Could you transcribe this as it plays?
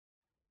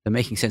The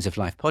Making Sense of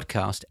Life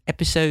podcast,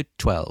 episode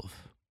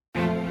 12.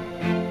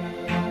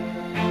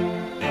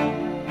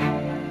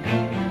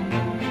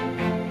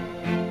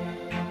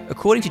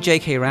 According to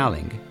J.K.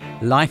 Rowling,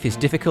 life is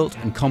difficult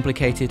and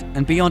complicated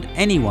and beyond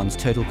anyone's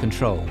total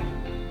control.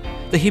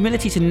 The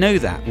humility to know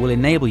that will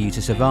enable you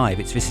to survive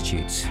its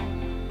vicissitudes.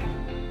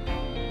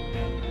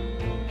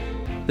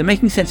 The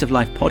Making Sense of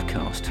Life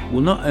podcast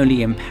will not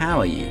only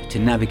empower you to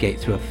navigate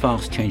through a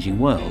fast-changing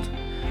world,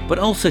 but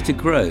also to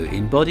grow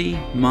in body,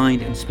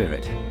 mind and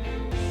spirit.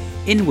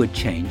 Inward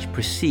change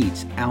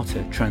precedes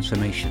outer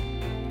transformation.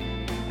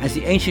 As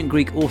the ancient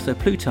Greek author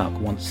Plutarch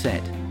once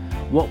said,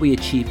 what we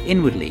achieve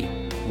inwardly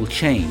will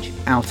change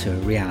outer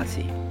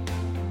reality.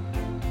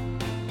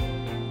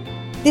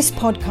 This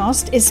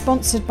podcast is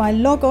sponsored by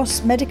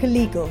Logos Medical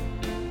Legal.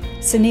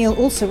 Sunil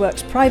also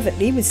works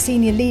privately with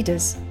senior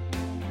leaders.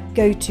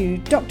 Go to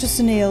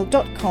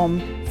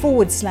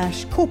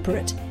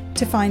drsunil.com/corporate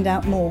to find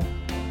out more.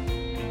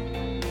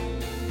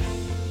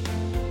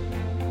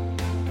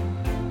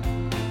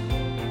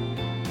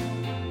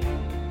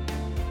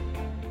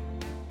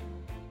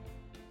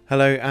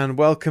 Hello and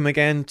welcome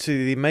again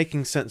to the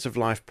Making Sense of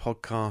Life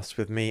podcast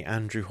with me,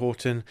 Andrew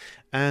Horton,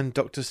 and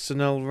Dr.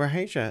 Sunil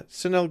Raheja.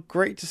 Sunil,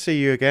 great to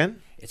see you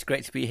again. It's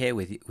great to be here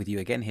with you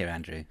again here,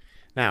 Andrew.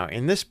 Now,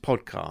 in this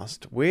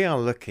podcast, we are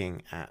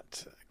looking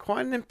at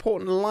quite an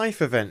important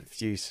life event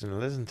for you,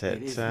 Sunil, isn't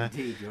it? It is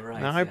indeed, you're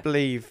right. Now, I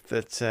believe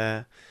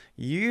that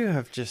you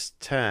have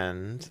just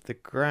turned the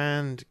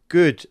grand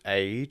good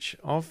age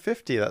of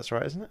 50. That's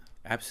right, isn't it?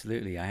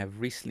 Absolutely. I have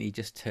recently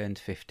just turned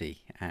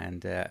 50,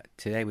 and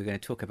today we're going to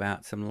talk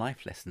about some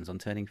life lessons on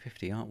turning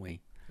 50, aren't we?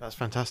 That's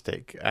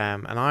fantastic.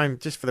 And I'm,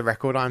 just for the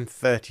record, I'm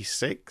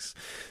 36,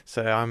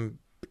 so I'm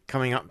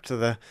coming up to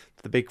the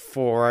big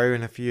 40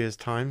 in a few years'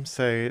 time.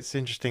 So it's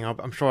interesting.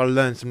 I'm sure I'll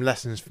learn some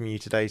lessons from you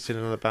today,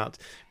 Sunil, about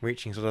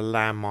reaching sort of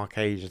landmark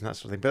ages and that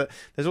sort of thing. But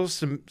there's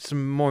also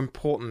some more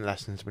important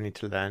lessons we need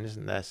to learn,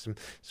 isn't there? Some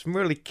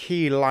really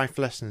key life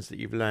lessons that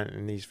you've learned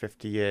in these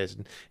 50 years,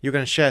 and you're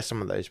going to share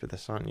some of those with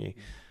us, aren't you?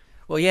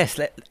 Well, yes.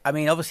 I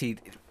mean, obviously,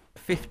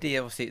 50,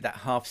 that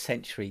half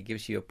century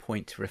gives you a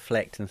point to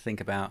reflect and think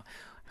about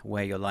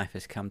where your life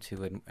has come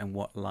to and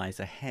what lies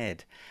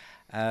ahead.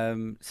 So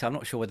I'm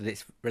not sure whether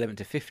it's relevant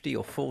to 50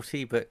 or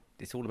 40, but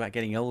it's all about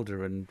getting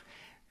older and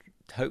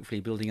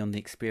hopefully building on the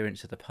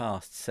experience of the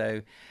past.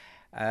 So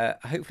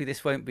hopefully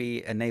this won't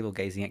be a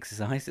navel-gazing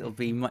exercise. It'll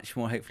be much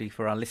more, hopefully,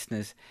 for our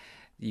listeners.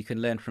 You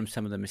can learn from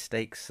some of the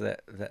mistakes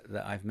that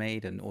I've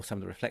made, or some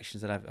of the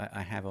reflections that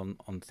I have on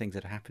things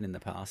that have happened in the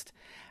past.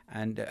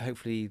 And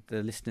hopefully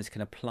the listeners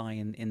can apply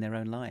in their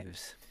own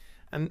lives.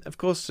 And of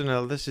course,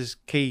 Sunil, this is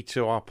key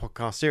to our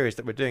podcast series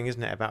that we're doing,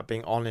 isn't it? About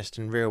being honest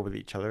and real with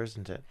each other,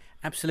 isn't it?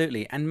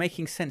 Absolutely. And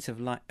making sense of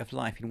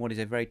life in what is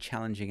a very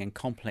challenging and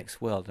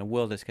complex world, and a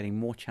world that's getting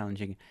more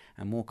challenging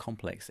and more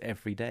complex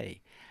every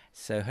day.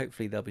 So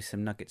hopefully there'll be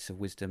some nuggets of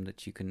wisdom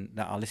that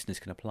our listeners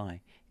can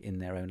apply in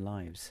their own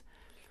lives.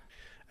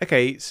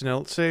 Okay,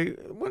 Sunil, so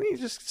why don't you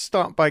just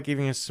start by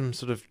giving us some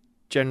sort of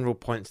general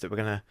points that we're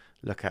going to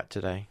look at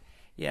today?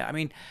 Yeah, I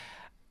mean,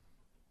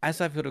 as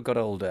I've sort of got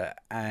older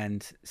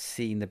and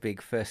seen the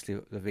big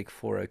 40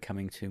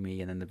 coming to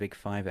me and then the big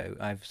 50,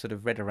 I've sort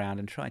of read around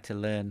and tried to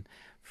learn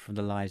from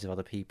the lives of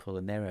other people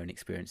and their own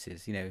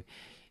experiences. You know,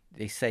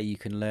 they say you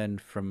can learn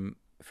from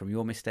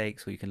your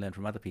mistakes, or you can learn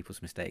from other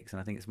people's mistakes, and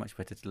I think it's much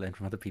better to learn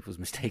from other people's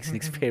mistakes and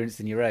experience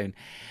than your own.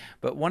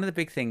 But one of the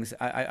big things,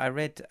 I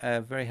read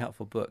a very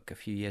helpful book a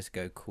few years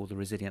ago called The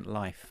Resilient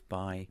Life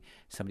by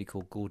somebody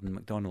called Gordon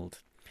MacDonald.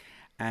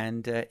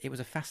 And it was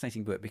a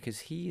fascinating book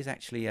because he is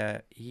actually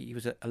he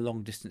was a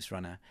long distance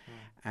runner,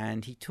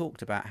 and he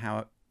talked about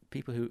how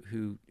people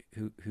who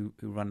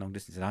run long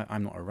distances.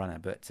 I'm not a runner,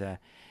 but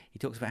he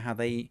talks about how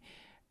they,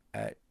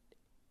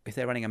 if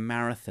they're running a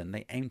marathon,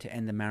 they aim to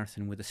end the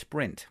marathon with a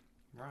sprint.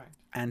 Right.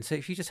 And so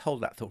if you just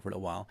hold that thought for a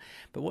little while,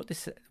 but what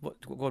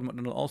Gordon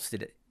MacDonald also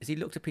did is he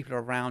looked at people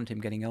around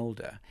him getting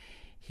older.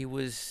 He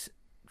was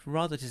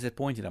rather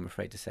disappointed, I'm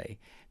afraid to say,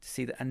 to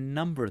see that a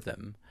number of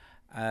them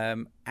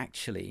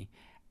actually,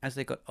 as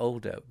they got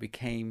older,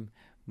 became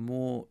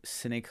more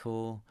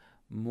cynical,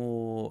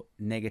 more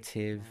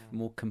negative,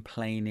 more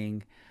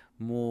complaining,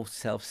 more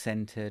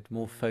self-centered,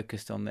 more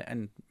focused on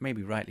and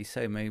maybe rightly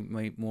so,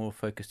 more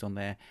focused on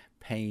their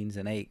pains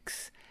and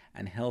aches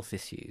and health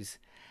issues.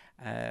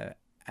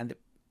 And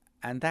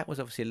that was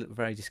obviously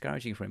very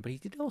discouraging for him. But he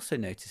did also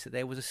notice that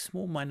there was a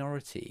small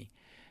minority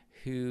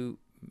who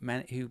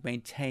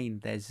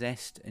maintained their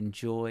zest and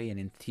joy and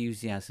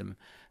enthusiasm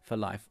for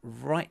life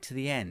right to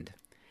the end.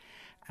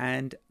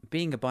 And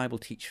being a Bible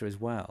teacher as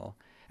well,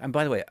 and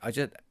by the way,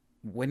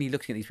 when you're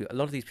looking at these people, a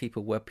lot of these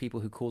people were people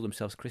who call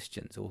themselves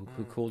Christians or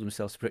who call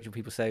themselves spiritual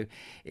people. So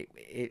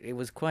it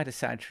was quite a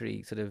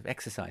salutary sort of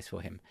exercise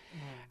for him.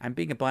 And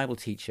being a Bible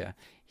teacher,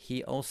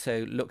 he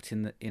also looked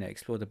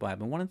explored the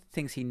Bible. And one of the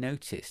things he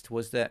noticed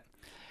was that,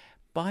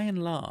 by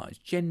and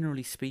large,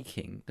 generally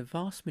speaking, the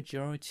vast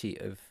majority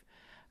of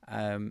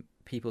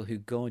people who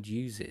God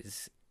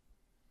uses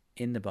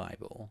in the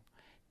Bible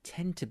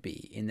tend to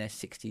be in their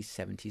 60s,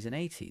 70s, and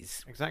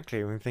 80s.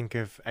 Exactly. When we think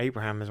of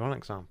Abraham as one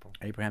example.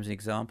 Abraham's an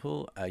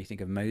example. You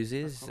think of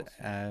Moses. Of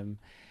course.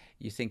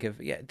 You think of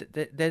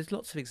there's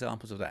lots of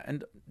examples of that,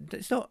 and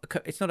it's not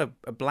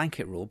a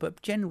blanket rule, but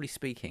generally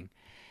speaking.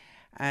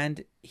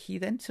 And he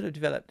then sort of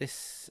developed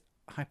this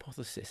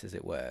hypothesis, as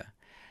it were,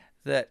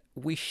 that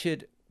we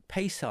should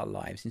pace our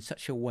lives in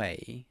such a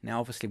way. Now,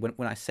 obviously,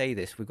 when I say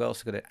this, we've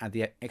also got to add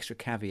the extra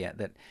caveat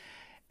that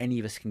any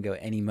of us can go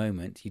at any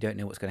moment. You don't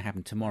know what's going to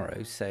happen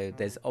tomorrow, so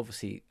there's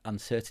obviously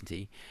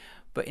uncertainty.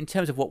 But in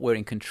terms of what we're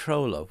in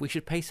control of, we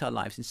should pace our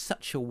lives in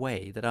such a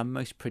way that our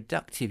most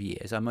productive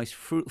years, our most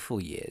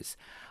fruitful years,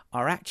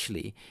 are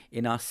actually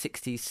in our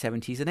 60s,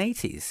 70s, and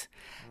 80s.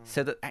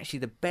 So that actually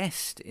the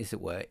best, as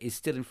it were, is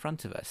still in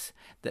front of us.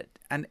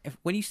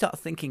 When you start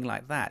thinking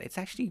like that, it's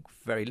actually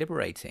very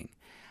liberating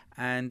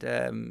and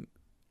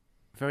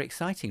very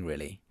exciting,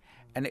 really.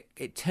 And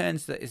it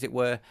turns that, as it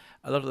were,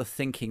 a lot of the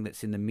thinking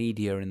that's in the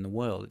media and in the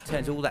world, it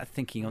turns all that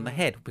thinking on the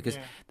head, because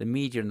the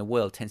media and the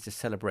world tends to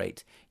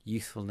celebrate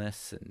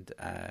youthfulness and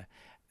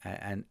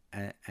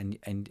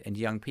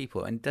young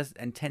people, and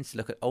tends to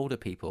look at older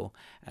people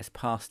as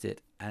past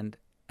it and,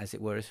 as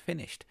it were, as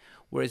finished.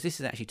 Whereas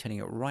this is actually turning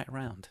it right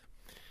around.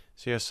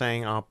 So you're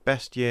saying our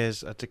best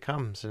years are to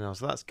come, Sunil.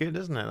 So that's good,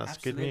 isn't it? That's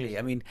Absolutely. Good news.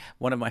 I mean,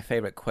 one of my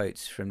favourite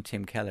quotes from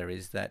Tim Keller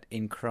is that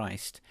in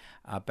Christ,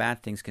 our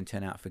bad things can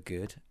turn out for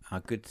good, our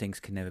good things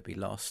can never be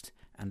lost,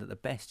 and that the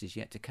best is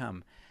yet to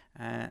come.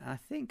 And I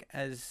think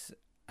as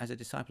a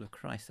disciple of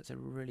Christ, that's a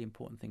really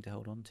important thing to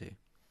hold on to.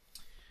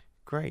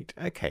 Great.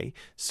 Okay.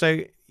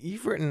 So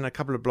you've written a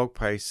couple of blog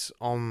posts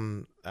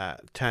on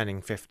turning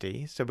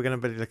 50. So we're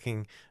going to be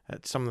looking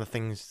at some of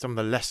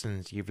the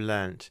lessons you've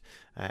learnt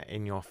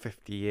in your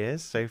 50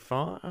 years so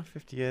far.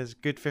 50 years,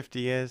 good 50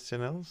 years,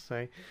 Sunil.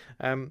 So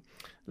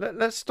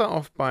let's start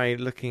off by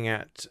looking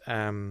at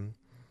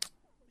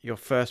your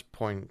first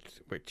point,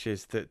 which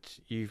is that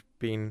you've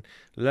been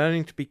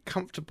learning to be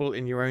comfortable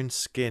in your own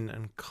skin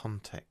and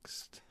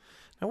context.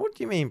 Now, what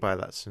do you mean by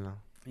that, Sunil?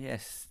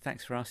 Yes,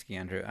 thanks for asking,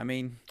 Andrew. I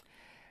mean,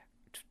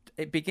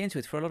 it begins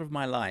with, for a lot of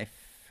my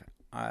life,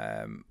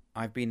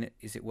 I've been,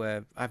 as it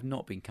were, I've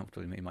not been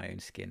comfortable in my own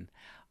skin.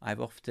 I've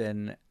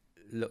often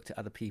looked at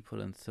other people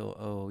and thought,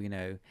 oh,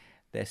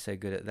 they're so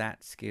good at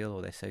that skill,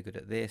 or they're so good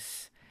at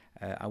this.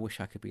 I wish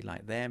I could be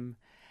like them.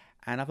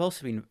 And I've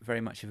also been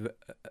very much of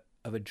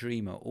a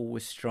dreamer,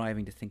 always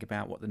striving to think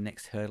about what the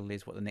next hurdle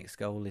is, what the next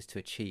goal is to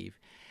achieve.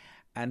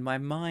 And my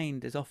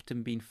mind has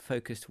often been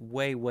focused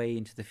way, way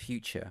into the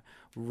future,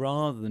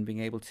 rather than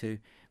being able to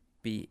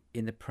be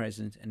in the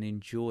present and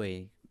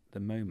enjoy the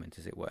moment,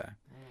 as it were.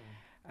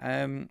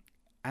 And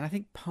I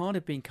think part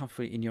of being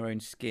comfortable in your own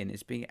skin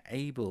is being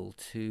able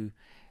to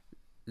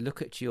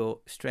look at your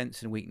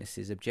strengths and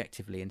weaknesses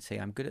objectively and say,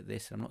 I'm good at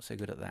this, I'm not so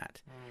good at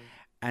that.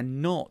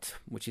 And not,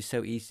 which is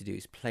so easy to do,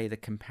 is play the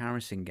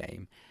comparison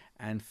game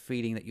and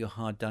feeling that you're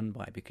hard done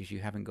by because you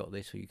haven't got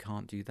this or you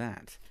can't do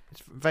that.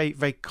 It's very,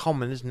 very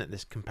common, isn't it,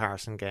 this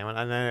comparison game? And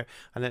I know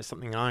it's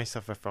something I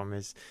suffer from.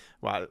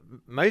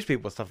 Most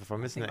people suffer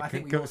from, isn't it? I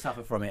think we all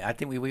suffer from it. I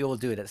think we all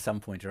do it at some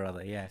point or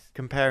other, yes.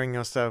 Comparing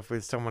yourself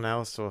with someone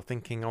else, or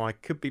thinking, I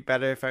could be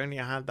better if only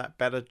I had that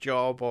better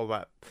job, or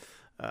that,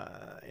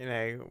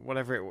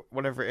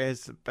 whatever it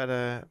is,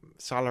 better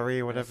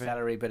salary or whatever. Better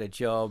salary, better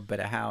job,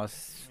 better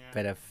house,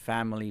 better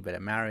family, better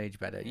marriage,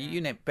 better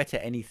better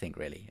anything,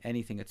 really,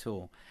 anything at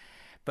all.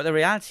 But the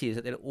reality is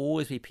that there'll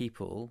always be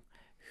people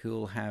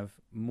who'll have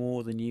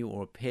more than you,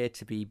 or appear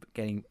to be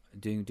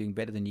doing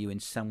better than you in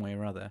some way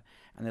or other,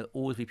 and there'll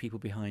always be people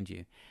behind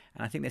you.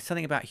 And I think there's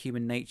something about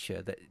human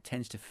nature that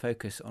tends to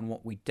focus on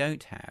what we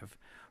don't have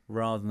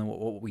rather than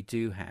what we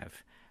do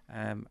have.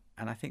 And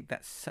I think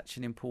that's such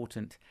an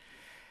important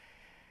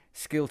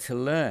skill to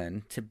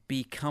learn, to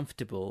be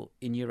comfortable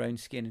in your own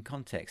skin and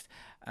context.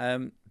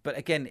 But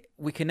again,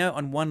 we can know it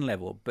on one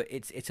level, but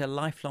it's a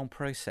lifelong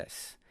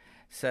process.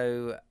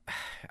 So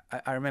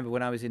I remember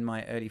when I was in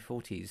my early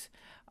 40s,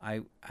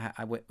 I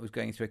was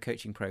going through a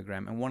coaching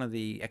program, and one of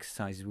the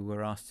exercises we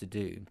were asked to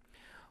do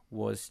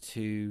was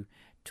to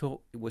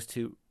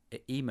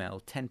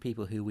email 10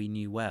 people who we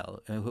knew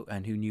well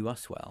and who knew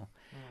us well,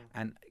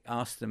 and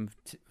ask them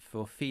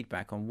for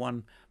feedback on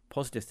one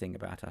positive thing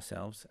about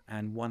ourselves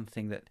and one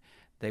thing that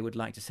they would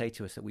like to say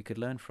to us that we could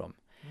learn from.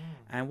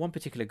 And one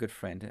particular good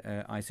friend,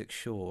 Isaac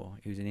Shaw,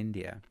 who's in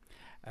India,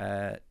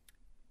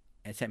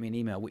 sent me an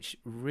email which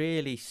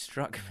really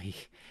struck me.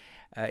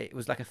 It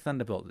was like a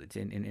thunderbolt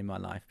in my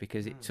life,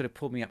 because it sort of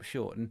pulled me up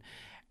short. And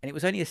it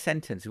was only a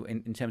sentence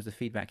in terms of the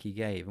feedback he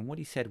gave. And what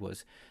he said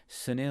was,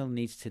 Sunil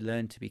needs to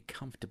learn to be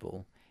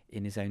comfortable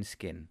in his own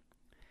skin.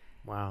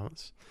 Wow,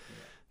 that's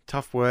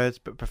tough words,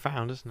 but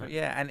profound, isn't it?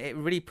 Yeah, and it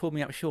really pulled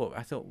me up short.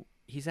 I thought,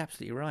 he's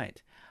absolutely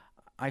right.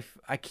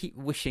 I keep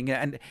wishing,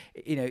 and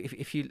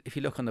if you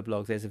look on the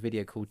blog, there's a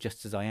video called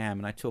Just As I Am,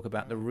 and I talk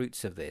about the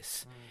roots of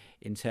this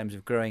in terms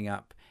of growing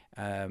up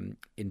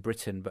in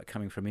Britain but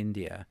coming from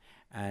India,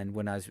 and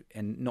when I was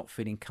not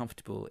feeling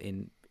comfortable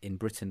in in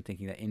Britain,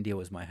 thinking that India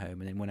was my home,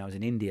 and then when I was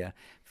in India,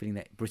 feeling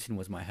that Britain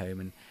was my home,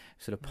 and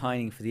sort of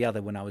pining for the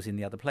other when I was in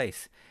the other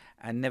place,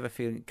 and never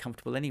feeling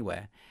comfortable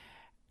anywhere,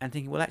 and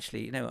thinking, well,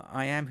 actually,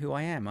 I am who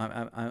I am.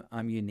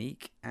 I'm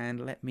unique,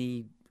 and let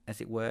me,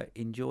 as it were,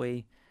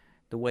 enjoy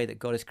the way that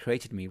God has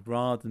created me,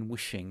 rather than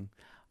wishing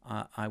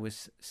I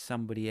was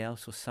somebody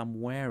else or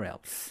somewhere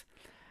else.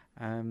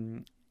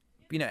 And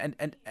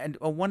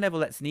on one level,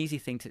 that's an easy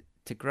thing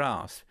to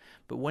grasp,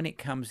 but when it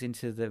comes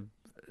into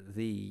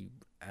the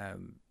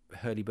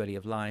hurly-burly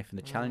of life and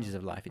the challenges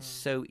of life, it's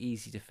so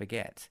easy to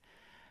forget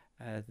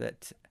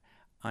that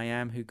I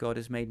am who God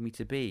has made me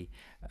to be.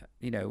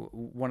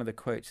 One of the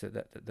quotes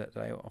that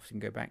I often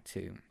go back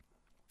to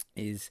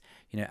is,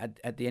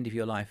 at the end of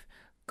your life,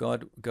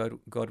 God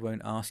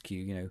won't ask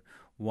you,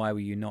 why were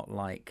you not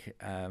like,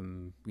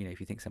 if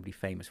you think somebody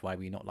famous, why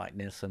were you not like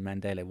Nelson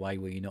Mandela? Why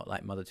were you not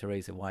like Mother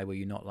Teresa? Why were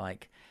you not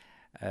like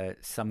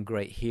some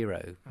great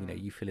hero?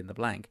 You fill in the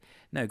blank.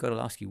 No, God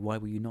will ask you, why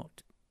were you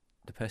not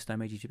the person I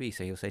made you to be?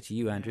 So he'll say to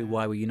you, Andrew,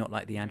 why were you not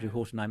like the Andrew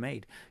Horton I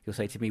made? He'll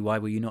say to me, why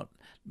were you not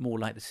more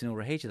like the Sunil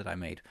Raheja that I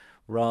made?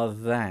 Rather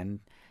than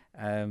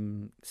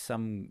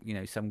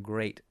some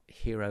great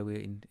hero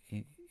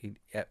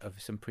of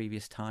some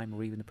previous time,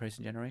 or even the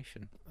present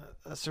generation.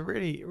 That's a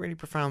really, really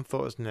profound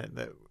thought, isn't it?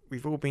 That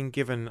we've all been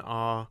given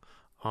our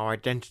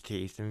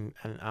identities and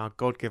our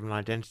God-given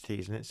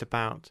identities, and it's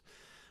about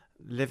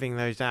living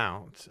those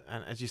out,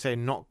 and, as you say,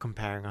 not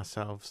comparing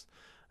ourselves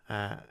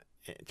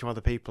to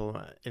other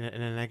people in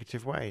a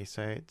negative way.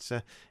 So it's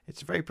a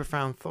very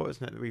profound thought,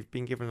 isn't it? That we've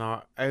been given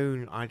our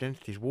own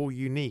identities. We're all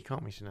unique,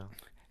 aren't we, Sunil?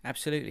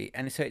 Absolutely,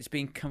 and so it's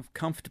being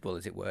comfortable,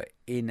 as it were,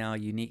 in our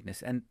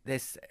uniqueness, and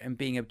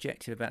being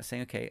objective about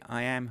saying, okay,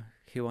 I am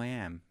who I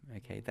am.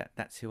 Okay,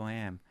 that's who I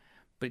am,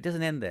 but it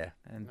doesn't end there.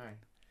 And no,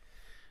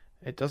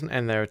 it doesn't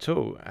end there at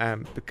all,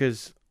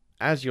 because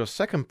as your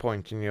second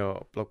point in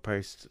your blog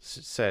post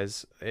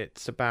says,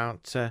 it's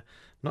about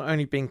not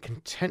only being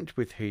content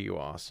with who you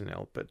are,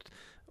 Sunil, but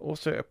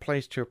also a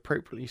place to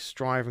appropriately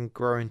strive and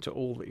grow into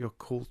all that you're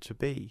called to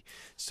be.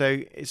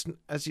 So it's,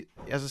 as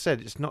I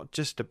said, it's not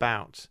just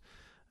about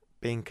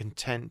being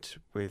content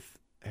with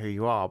who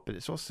you are, but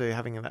it's also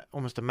having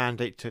almost a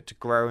mandate to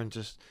grow and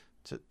just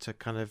to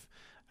kind of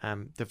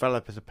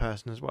develop as a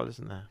person as well,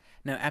 isn't there?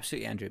 No,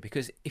 absolutely, Andrew.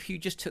 Because if you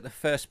just took the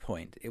first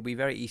point, it would be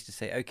very easy to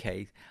say,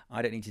 okay,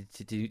 I don't need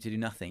to do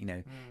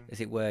nothing.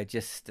 As it were,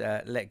 just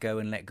let go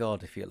and let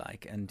God, if you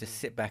like, and just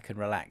sit back and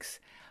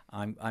relax.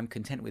 I'm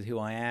content with who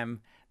I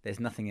am. There's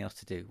nothing else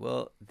to do.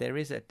 Well, there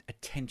is a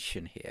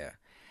tension here.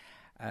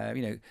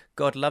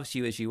 God loves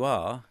you as you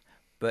are,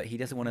 but he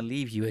doesn't want to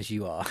leave you as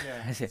you are.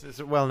 Yeah, it's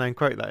a well-known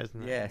quote, that,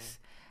 isn't it? Yes.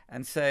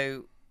 And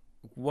so,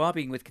 while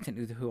being content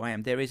with who I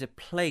am, there is a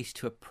place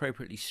to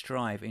appropriately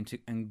strive into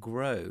and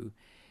grow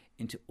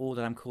into all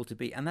that I'm called to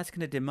be. And that's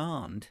going to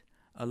demand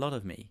a lot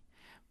of me.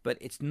 But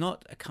it's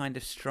not a kind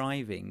of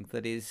striving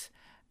that is,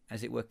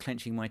 as it were,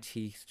 clenching my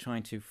teeth,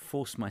 trying to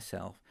force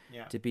myself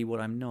to be what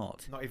I'm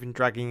not. Not even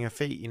dragging your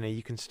feet.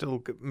 You can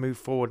still move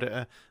forward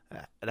at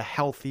a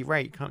healthy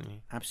rate, can't you?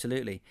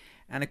 Absolutely.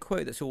 And a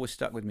quote that's always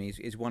stuck with me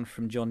is one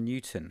from John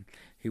Newton,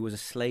 who was a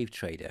slave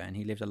trader, and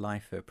he lived a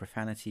life of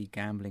profanity,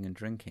 gambling, and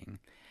drinking.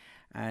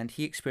 And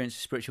he experienced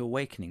a spiritual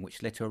awakening,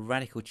 which led to a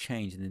radical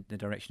change in the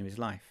direction of his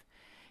life.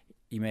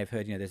 You may have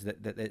heard,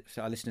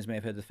 our listeners may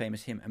have heard the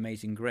famous hymn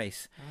 "Amazing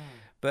Grace,"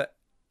 but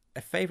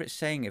a favourite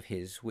saying of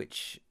his,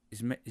 which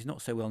is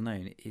not so well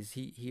known, is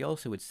he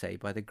also would say,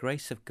 "By the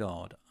grace of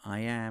God, I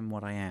am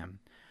what I am.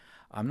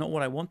 I'm not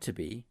what I want to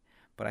be,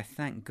 but I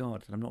thank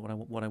God that I'm not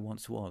what I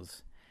once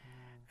was."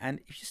 And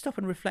if you stop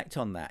and reflect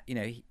on that,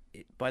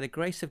 by the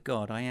grace of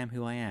God, I am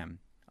who I am.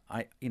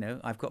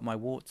 I've got my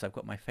warts, I've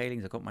got my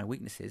failings, I've got my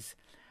weaknesses,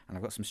 and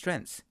I've got some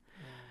strengths.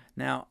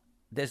 Now,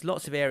 there's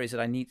lots of areas that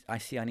I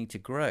need to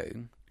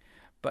grow,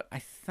 but I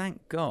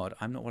thank God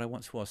I'm not what I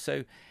once was.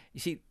 So, you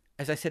see,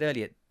 as I said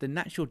earlier, the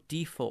natural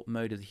default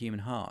mode of the human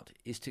heart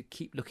is to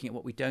keep looking at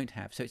what we don't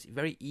have. So it's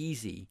very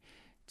easy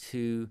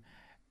to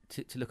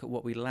look at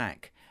what we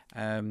lack.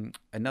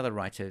 Another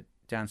writer,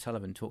 Dan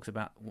Sullivan, talks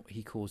about what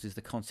he calls is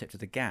the concept of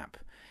the gap.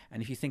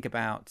 And if you think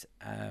about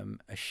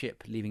a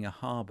ship leaving a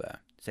harbour,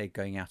 say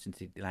going out into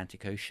the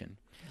Atlantic Ocean,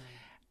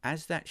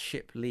 as that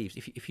ship leaves,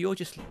 if you're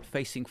just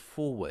facing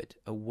forward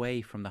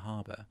away from the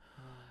harbour,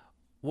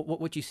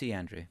 what would you see,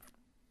 Andrew?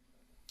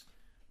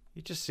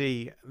 You just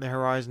see the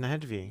horizon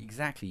ahead of you.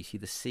 Exactly. You see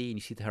the sea and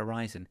you see the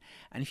horizon.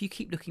 And if you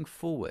keep looking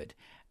forward,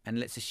 and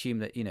let's assume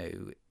that,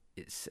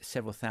 it's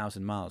several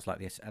thousand miles like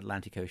the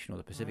Atlantic Ocean or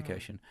the Pacific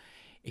Ocean,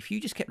 if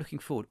you just kept looking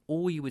forward,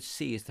 all you would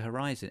see is the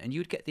horizon, and you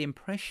would get the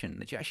impression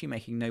that you're actually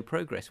making no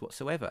progress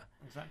whatsoever.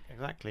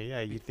 Exactly.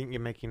 Yeah, you think you're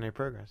making no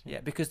progress.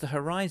 Yeah, because the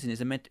horizon is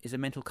a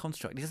mental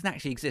construct. It doesn't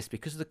actually exist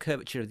because of the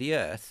curvature of the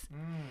Earth.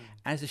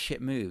 As the ship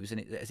moves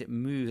and as it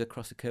moves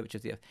across the curvature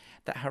of the Earth,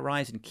 that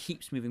horizon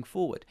keeps moving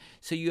forward.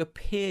 So you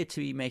appear to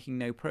be making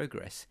no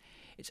progress.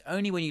 It's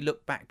only when you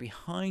look back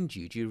behind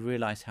you do you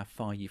realise how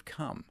far you've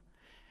come.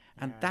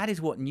 And that is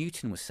what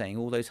Newton was saying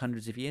all those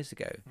hundreds of years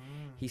ago.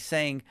 He's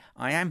saying,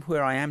 I am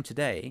where I am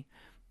today,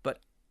 but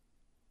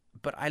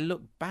but I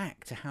look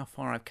back to how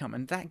far I've come,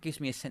 and that gives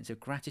me a sense of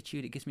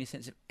gratitude. It gives me a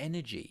sense of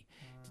energy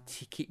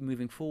to keep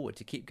moving forward,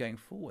 to keep going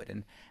forward,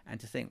 and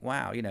to think,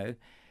 wow,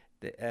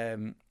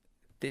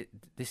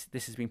 this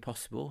has been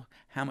possible.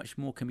 How much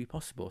more can be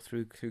possible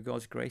through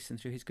God's grace and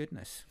through His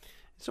goodness?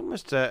 It's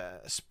almost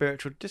a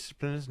spiritual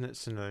discipline, isn't it,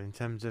 Sunil, in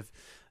terms of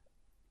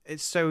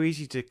it's so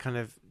easy to kind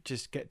of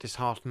just get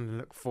disheartened and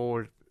look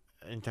forward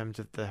in terms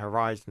of the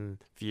horizon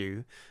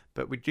view,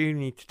 but we do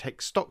need to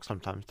take stock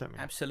sometimes, don't we?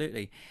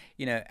 Absolutely.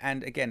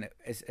 And again,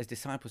 as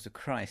disciples of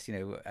Christ,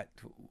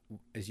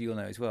 as you'll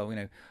know as well,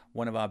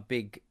 one of our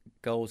big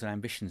goals and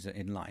ambitions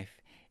in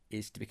life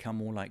is to become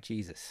more like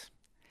Jesus.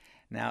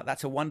 Now,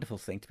 that's a wonderful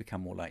thing, to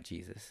become more like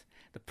Jesus.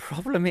 The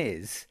problem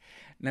is,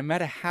 no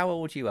matter how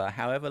old you are,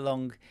 however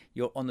long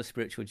you're on the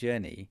spiritual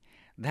journey,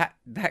 that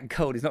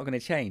goal is not going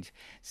to change.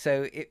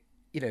 So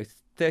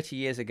 30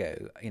 years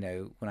ago,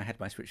 when I had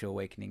my spiritual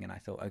awakening and I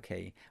thought,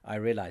 okay, I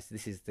realized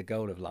this is the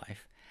goal of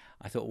life,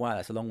 I thought, wow,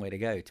 that's a long way to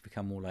go to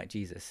become more like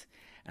Jesus.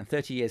 And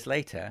 30 years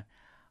later,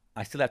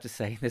 I still have to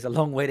say there's a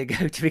long way to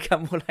go to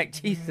become more like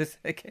Jesus.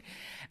 Okay?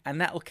 And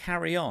that will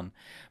carry on.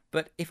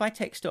 But if I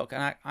take stock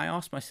and I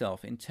ask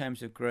myself, in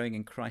terms of growing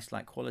in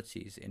Christ-like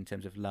qualities, in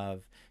terms of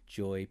love,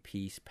 joy,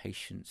 peace,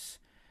 patience,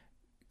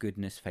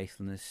 goodness,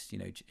 faithfulness,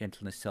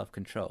 gentleness,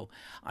 self-control,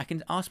 I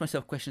can ask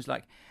myself questions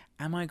like,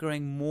 am I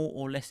growing more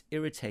or less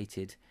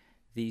irritated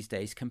these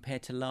days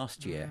compared to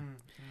last year?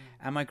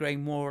 Am I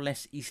growing more or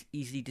less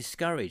easily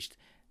discouraged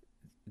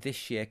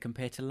this year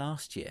compared to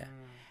last year?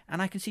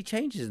 And I can see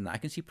changes in that. I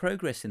can see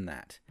progress in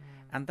that.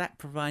 And that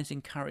provides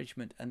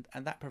encouragement, and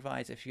that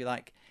provides, if you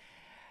like,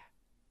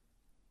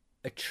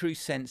 a true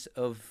sense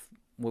of,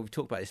 well, we've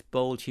talked about this,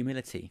 bold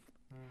humility,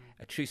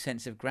 a true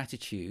sense of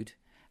gratitude,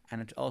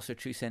 and also a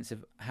true sense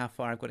of how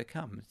far I've got to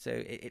come. So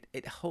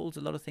it holds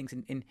a lot of things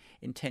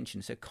in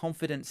tension. So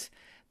confidence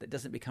that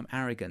doesn't become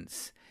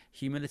arrogance,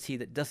 humility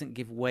that doesn't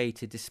give way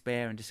to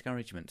despair and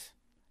discouragement.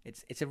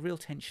 It's a real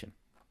tension.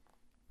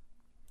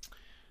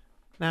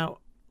 Now,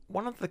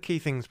 one of the key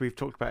things we've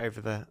talked about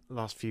over the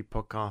last few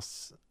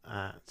podcasts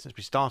since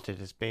we started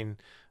has been,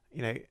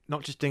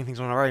 not just doing things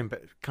on our own,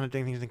 but kind of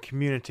doing things in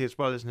community as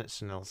well, isn't it,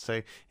 Sunil?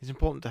 So it's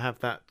important to have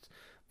that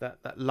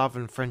love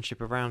and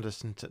friendship around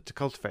us and to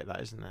cultivate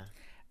that, isn't there?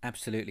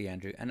 Absolutely,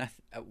 Andrew. And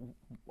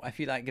I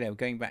feel like,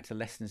 going back to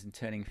lessons in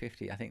turning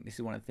 50, I think this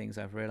is one of the things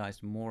I've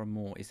realised more and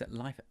more, is that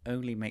life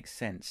only makes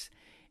sense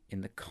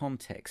in the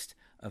context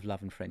of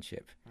love and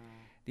friendship.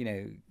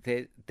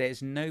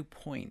 There's no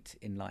point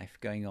in life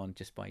going on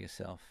just by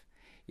yourself.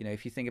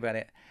 If you think about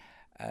it,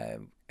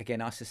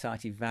 again, our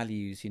society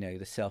values,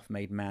 the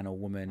self-made man or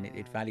woman.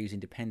 It values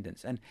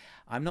independence, and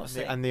I'm not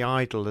saying, and the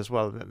idol as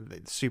well, the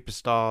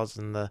superstars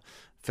and the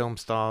film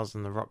stars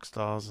and the rock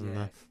stars and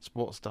the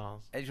sports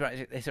stars. It's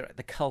right. It's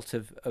the cult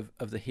of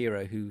the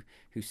hero who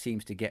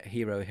seems to get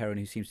heroine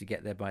who seems to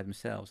get there by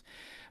themselves,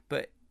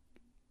 but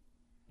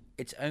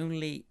it's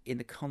only in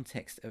the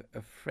context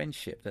of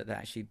friendship that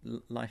actually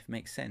life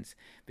makes sense,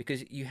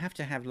 because you have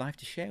to have life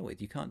to share with.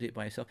 You can't do it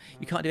by yourself.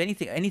 You can't do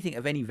anything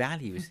of any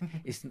value.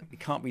 It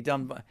can't be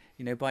done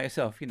by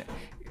yourself.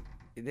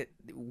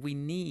 We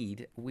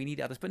need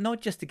others, but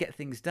not just to get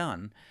things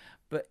done,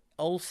 but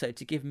also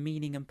to give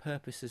meaning and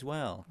purpose as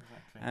well.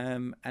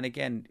 Exactly. And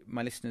again,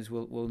 my listeners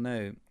will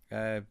know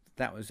I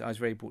was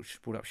very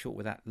brought up short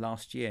with that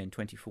last year in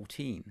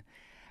 2014,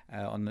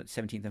 on the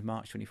 17th of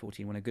March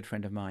 2014, when a good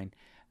friend of mine,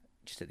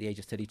 just at the age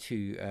of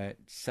 32,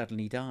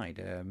 suddenly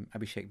died,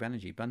 Abhishek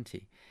Banerjee,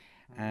 Bunty.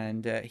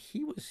 And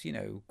he was,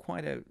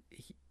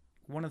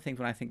 one of the things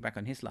when I think back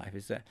on his life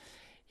is that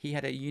he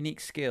had a unique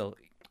skill.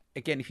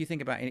 Again, if you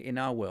think about in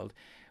our world,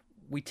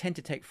 we tend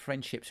to take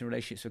friendships and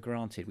relationships for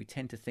granted. We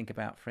tend to think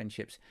about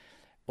friendships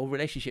or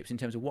relationships in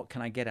terms of what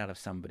can I get out of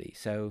somebody.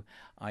 So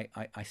I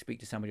speak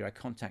to somebody or I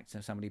contact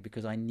somebody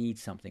because I need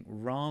something,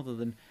 rather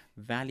than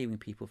valuing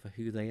people for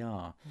who they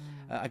are.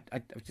 I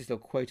just a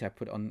quote I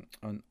put on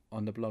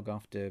the blog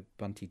after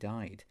Bunty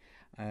died.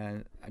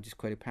 I just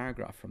quote a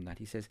paragraph from that.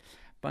 He says,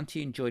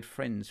 "Bunty enjoyed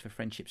friends for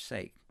friendship's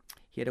sake.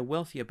 He had a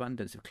wealthy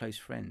abundance of close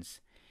friends.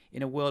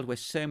 In a world where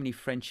so many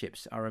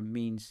friendships are a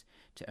means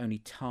to only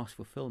task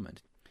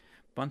fulfillment,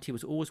 Bunty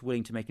was always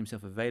willing to make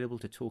himself available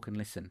to talk and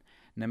listen,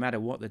 no matter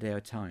what the day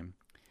or time."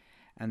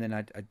 And then,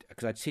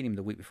 because I'd seen him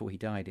the week before he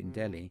died in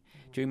Delhi,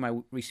 during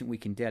my recent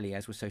week in Delhi,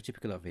 as was so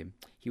typical of him,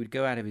 he would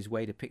go out of his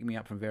way to pick me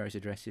up from various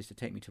addresses, to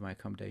take me to my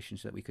accommodation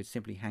so that we could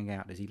simply hang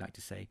out, as he liked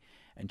to say,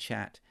 and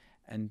chat,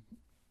 and,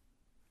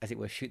 as it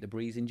were, shoot the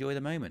breeze, enjoy the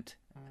moment.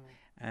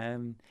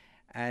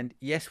 And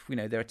yes,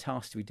 there are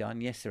tasks to be done.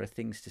 Yes, there are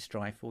things to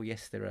strive for.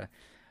 Yes, there are,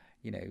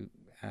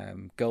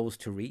 goals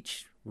to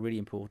reach, really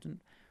important.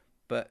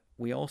 But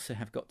we also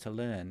have got to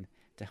learn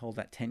to hold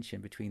that tension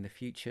between the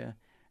future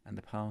and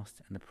the past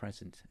and the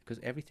present, because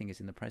everything is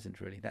in the present,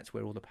 really. That's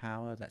where all the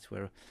power, that's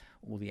where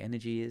all the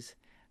energy is.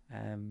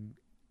 And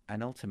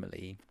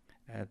ultimately,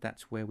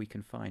 that's where we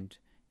can find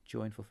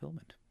joy and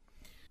fulfillment.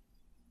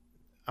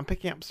 I'm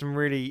picking up some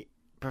really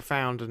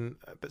profound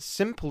but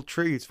simple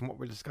truths from what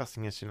we're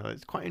discussing here.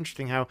 It's quite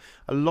interesting how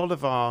a lot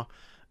of our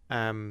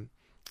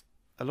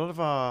a lot of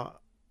our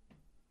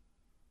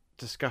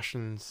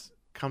discussions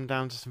come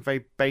down to some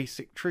very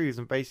basic truths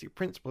and basic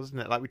principles, isn't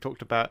it? Like we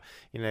talked about,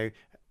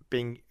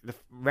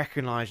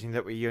 recognizing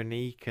that we're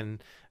unique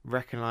and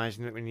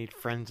recognizing that we need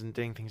friends and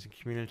doing things in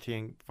community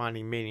and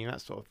finding meaning, that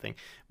sort of thing.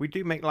 We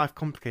do make life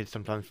complicated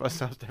sometimes for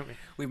ourselves, don't we?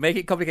 We make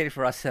it complicated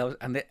for ourselves,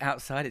 and the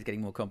outside is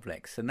getting more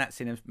complex. And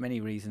that's, in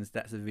many reasons,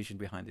 that's the vision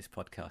behind this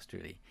podcast,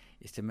 really,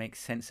 is to make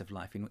sense of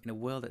life in a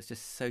world that's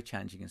just so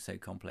challenging and so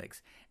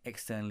complex,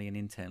 externally and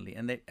internally.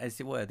 And as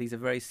it were, these are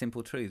very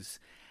simple truths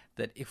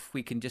that if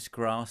we can just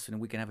grasp,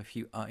 and we can have a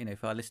few,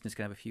 if our listeners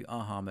can have a few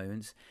aha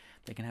moments,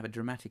 they can have a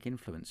dramatic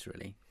influence,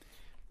 really.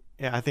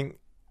 Yeah, I think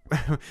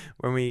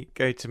when we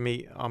go to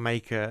meet our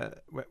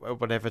Maker, at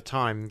whatever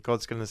time,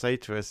 God's going to say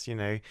to us,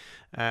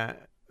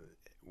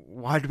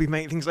 why do we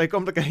make things so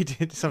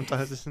complicated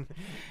sometimes? Isn't it?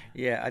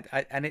 Yeah,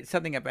 and it's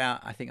something about,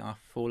 I think, our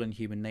fallen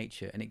human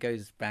nature, and it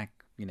goes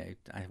back,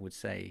 I would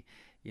say,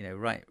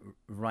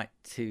 right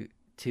to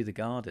the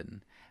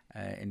garden.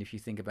 And if you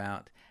think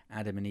about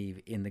Adam and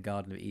Eve in the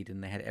Garden of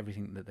Eden, they had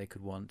everything that they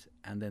could want,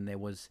 and then there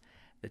was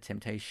the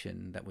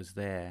temptation that was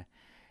there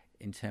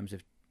in terms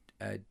of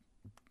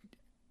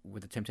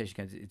with the temptation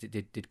comes,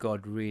 did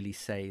God really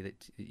say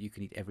that you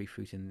can eat every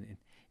fruit in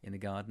the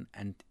garden?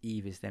 And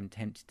Eve is then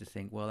tempted to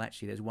think, well,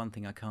 actually, there's one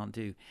thing I can't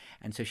do.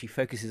 And so she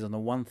focuses on the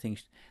one thing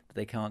that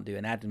they can't do,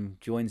 and Adam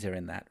joins her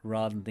in that,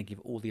 rather than thinking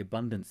of all the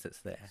abundance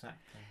that's there.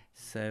 Exactly.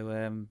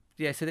 So,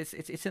 so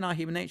it's in our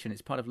human nature, and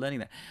it's part of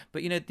learning that.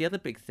 But, the other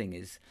big thing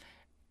is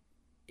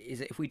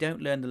that if we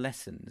don't learn the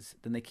lessons,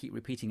 then they keep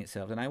repeating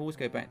itself. And I always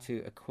go back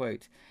to a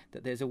quote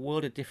that there's a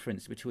world of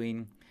difference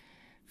between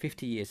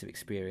 50 years of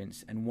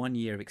experience and 1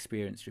 year of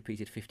experience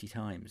repeated 50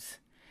 times.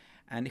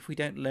 And if we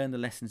don't learn the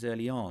lessons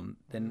early on,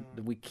 then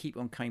we keep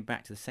on coming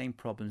back to the same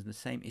problems and the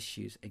same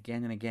issues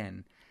again and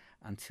again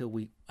until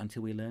we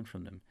learn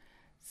from them.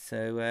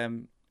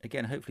 So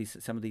again, hopefully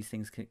some of these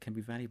things can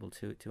be valuable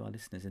to our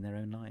listeners in their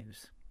own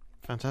lives.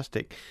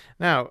 Fantastic.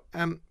 Now,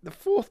 the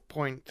fourth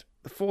point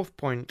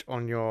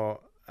on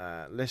your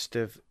list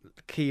of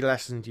key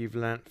lessons you've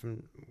learnt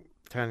from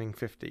turning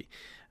 50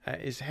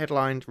 is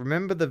headlined,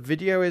 "Remember the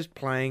video is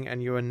playing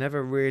and you are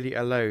never really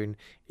alone,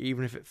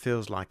 even if it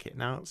feels like it."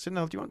 Now,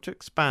 Sunil, do you want to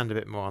expand a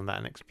bit more on that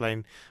and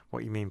explain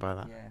what you mean by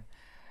that? Yeah.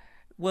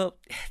 Well,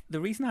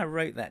 the reason I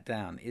wrote that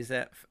down is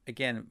that,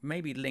 again,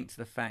 maybe linked to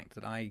the fact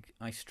that I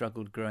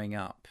struggled growing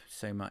up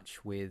so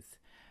much with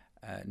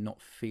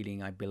not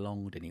feeling I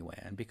belonged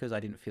anywhere. And because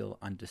I didn't feel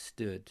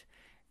understood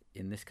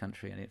in this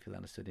country, I didn't feel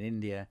understood in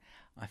India,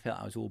 I felt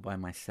I was all by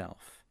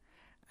myself.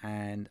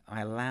 And I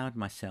allowed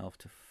myself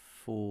to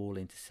fall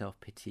into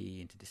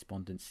self-pity, into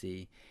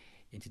despondency,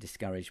 into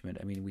discouragement.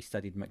 I mean, we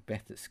studied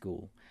Macbeth at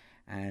school,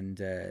 and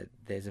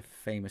there's a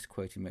famous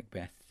quote in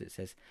Macbeth that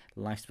says,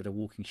 "Life's but a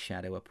walking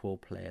shadow, a poor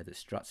player that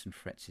struts and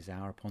frets his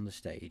hour upon the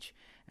stage,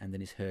 and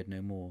then is heard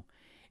no more.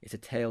 It's a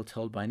tale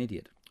told by an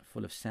idiot,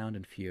 full of sound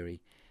and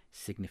fury,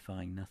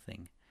 signifying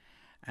nothing."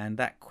 And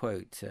that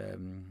quote,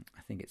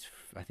 I think it's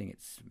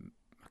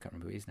I can't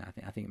remember who it is now.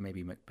 I think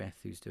maybe Macbeth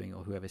who's doing it,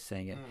 or whoever's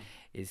saying it,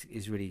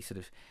 is really sort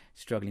of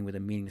struggling with the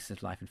meaninglessness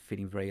of life and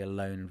feeling very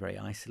alone and very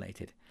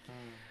isolated.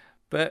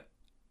 But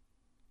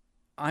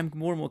I'm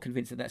more and more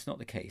convinced that that's not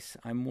the case.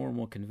 I'm more and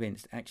more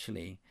convinced,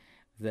 actually,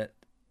 that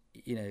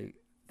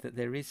that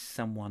there is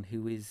someone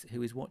who is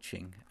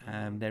watching.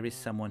 There is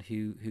someone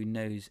who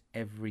knows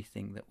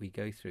everything that we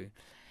go through.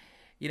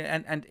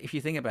 And if you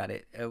think about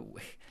it,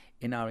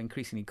 in our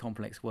increasingly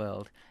complex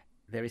world,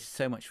 there is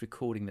so much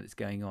recording that is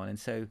going on, and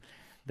so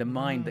the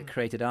mind that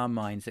created our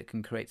minds that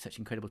can create such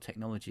incredible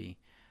technology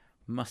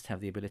must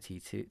have the ability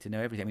to know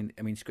everything.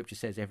 I mean, Scripture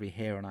says every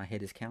hair on our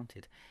head is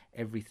counted.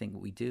 Everything that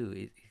we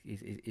do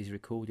is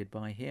recorded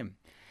by Him.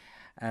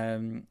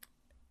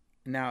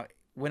 Now,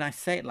 when I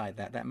say it like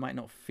that, that might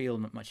not feel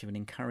much of an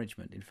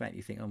encouragement. In fact,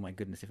 you think, "Oh my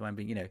goodness, if I'm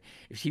being,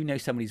 if you know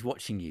somebody's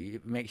watching you,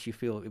 it makes you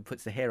feel, it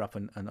puts the hair up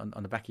on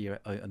the back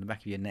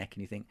of your neck,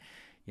 and you think,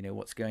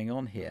 what's going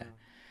on here?"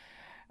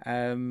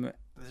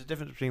 There's a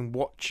difference between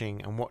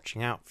watching and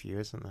watching out for you,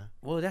 isn't there?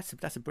 Well, that's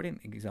a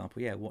brilliant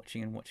example. Yeah,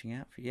 watching and watching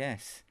out for,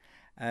 yes.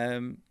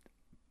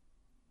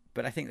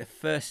 But I think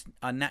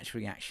our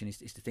natural reaction is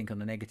to think on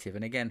the negative.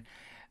 And again,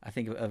 I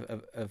think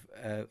of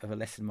a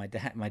lesson my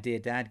dear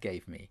dad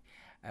gave me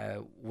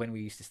when I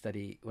used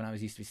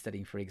to be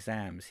studying for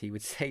exams. He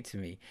would say to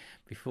me,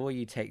 "Before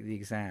you take the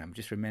exam,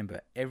 just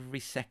remember every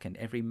second,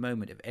 every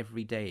moment of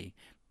every day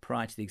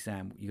prior to the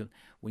exam,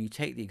 when you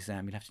take the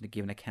exam, you'll have to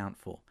give an account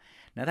for."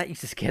 Now, that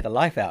used to scare the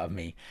life out of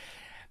me.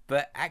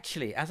 But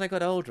actually, as I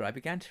got older, I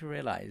began to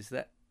realize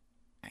that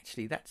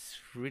actually that's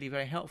really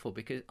very helpful,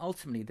 because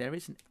ultimately there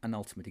is an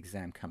ultimate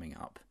exam coming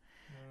up.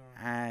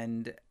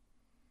 And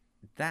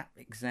that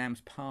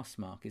exam's pass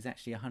mark is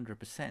actually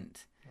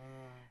 100%.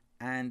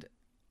 And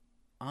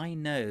I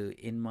know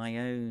in my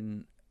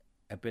own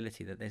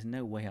ability that there's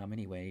no way I'm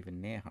anywhere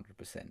even near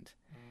 100%.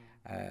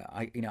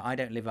 I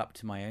don't live up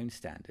to my own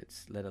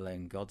standards, let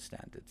alone God's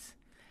standards.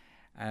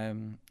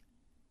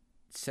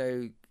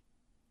 So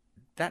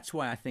that's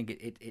why I think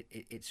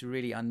it's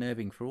really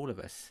unnerving for all of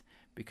us,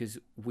 because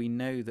we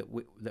know that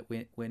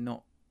we're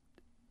not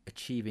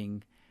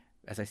achieving,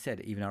 as I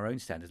said, even our own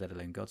standards, let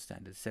alone God's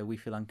standards. So we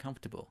feel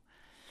uncomfortable.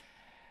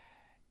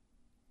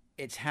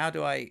 It's how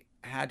do I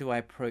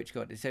approach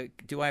God? So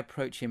do I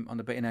approach him on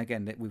the, and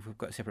again, that we've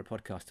got a separate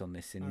podcast on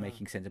this in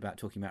Making Sense, about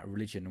talking about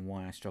religion and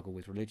why I struggle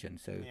with religion.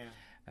 So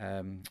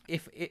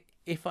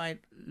if I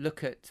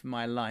look at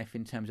my life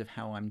in terms of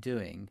how I'm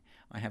doing,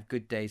 I have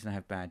good days and I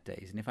have bad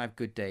days. And if I have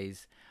good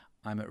days,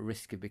 I'm at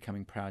risk of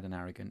becoming proud and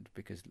arrogant,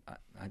 because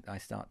I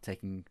start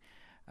taking,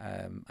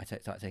 as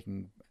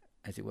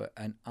it were,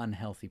 an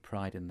unhealthy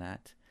pride in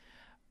that.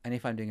 And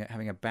if I'm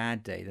having a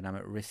bad day, then I'm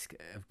at risk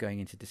of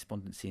going into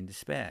despondency and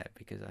despair,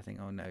 because I think,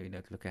 oh no,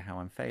 look at how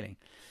I'm failing.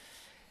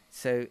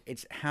 So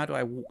it's how do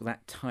I walk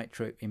that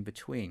tightrope in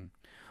between?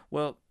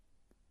 Well,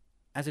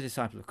 as a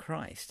disciple of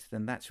Christ,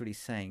 then that's really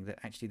saying that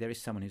actually there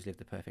is someone who's lived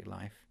the perfect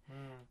life,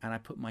 and I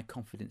put my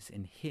confidence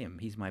in him.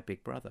 He's my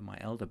big brother, my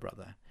elder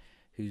brother,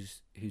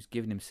 who's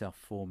given himself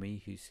for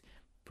me, who's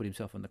put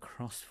himself on the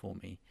cross for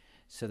me,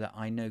 so that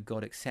I know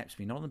God accepts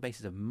me, not on the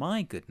basis of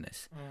my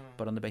goodness,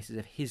 but on the basis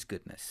of his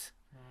goodness,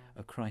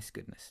 of Christ's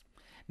goodness.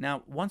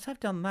 Now, once I've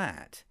done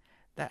that,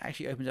 that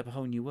actually opens up a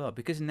whole new world,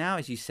 because now,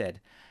 as you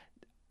said,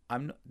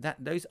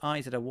 those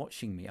eyes that are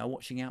watching me are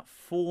watching out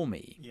for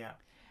me. Yeah.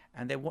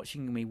 And they're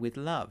watching me with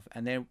love,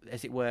 and they're,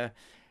 as it were,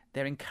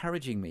 they're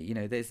encouraging me.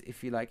 There's,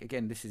 if you like,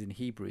 again, this is in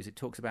Hebrews, it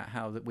talks about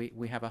how that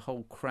we have a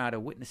whole crowd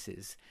of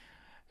witnesses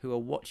who are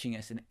watching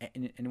us and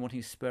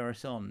wanting to spur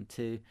us on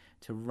to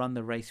run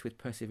the race with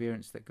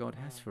perseverance that God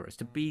has for us,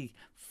 to be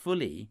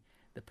fully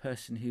the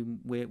person who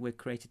we're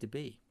created to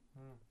be.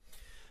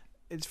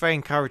 It's very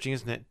encouraging,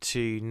 isn't it,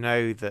 to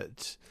know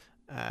that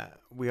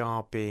we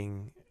are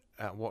being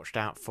watched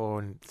out for,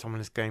 and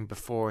someone is going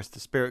before us. The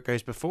Spirit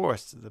goes before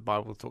us, the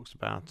Bible talks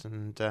about,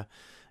 and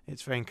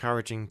it's very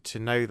encouraging to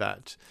know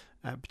that,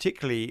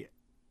 particularly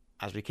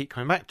as we keep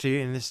coming back to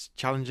in this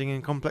challenging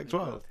and complex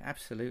world.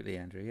 Absolutely,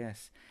 Andrew.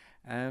 Yes,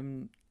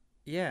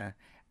 yeah.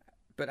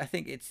 But I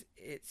think it's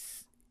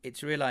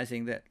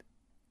realizing that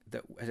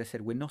as I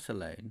said, we're not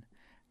alone.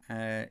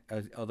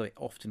 Although it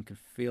often can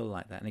feel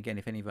like that, and again,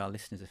 if any of our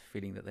listeners are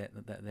feeling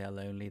that they are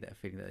lonely, that are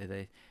feeling that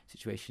their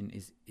situation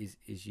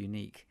is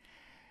unique,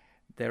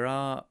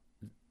 there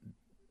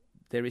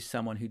is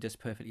someone who does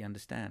perfectly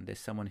understand. There's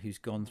someone who's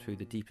gone through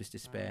the deepest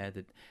despair,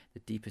 the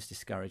deepest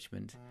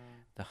discouragement,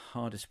 the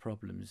hardest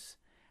problems,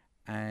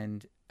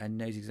 and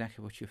knows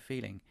exactly what you're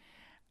feeling.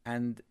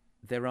 And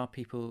there are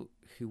people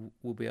who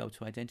will be able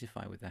to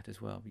identify with that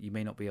as well. You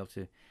may not be able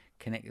to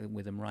connect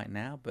with them right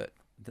now, but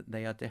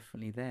they are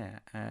definitely there.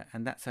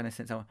 And that's, in a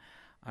sense, I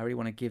really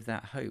want to give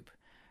that hope.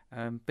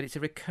 But it's a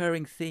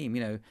recurring theme.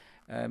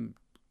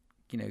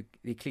 The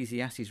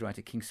Ecclesiastes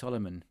writer, King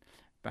Solomon,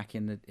 back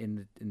in the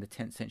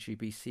 10th century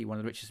BC, one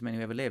of the richest men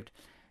who ever lived,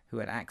 who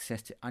had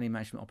access to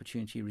unimaginable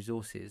opportunity,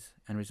 resources,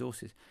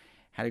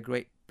 had a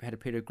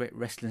period of great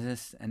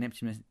restlessness and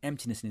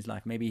emptiness in his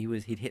life. Maybe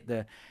he'd hit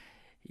the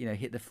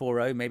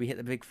 4-0, maybe hit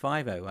the big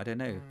 5-0, I don't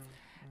know.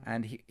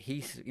 And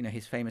he's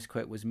his famous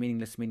quote was,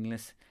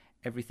 meaningless,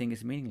 everything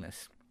is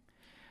meaningless.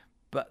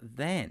 But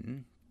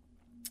then,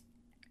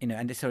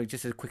 and sorry,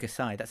 just as a quick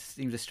aside, that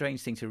seems a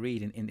strange thing to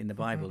read in the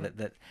Bible,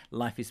 that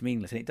life is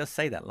meaningless. And it does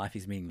say that life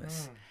is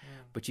meaningless.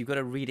 But you've got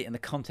to read it in the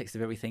context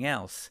of everything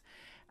else.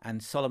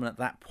 And Solomon at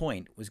that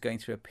point was going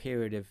through a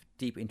period of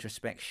deep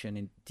introspection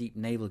and deep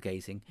navel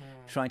gazing,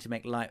 trying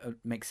to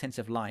make sense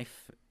of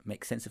life,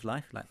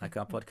 like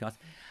our podcast,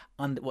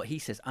 under what he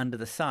says, under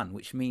the sun,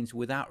 which means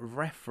without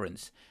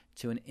reference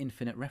to an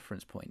infinite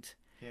reference point.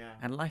 Yeah.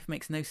 And life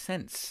makes no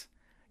sense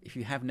if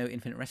you have no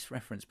infinite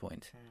reference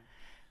point.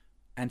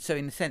 And so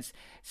in a sense,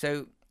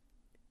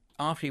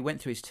 after he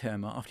went through his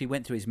turmoil, after he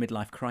went through his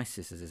midlife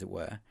crisis, as it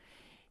were,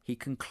 he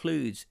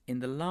concludes in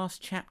the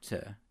last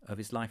chapter of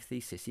his life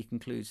thesis, he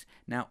concludes,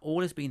 now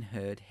all has been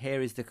heard,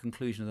 here is the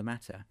conclusion of the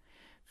matter.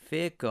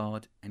 Fear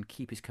God and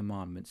keep his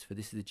commandments, for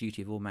this is the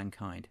duty of all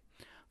mankind.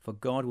 For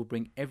God will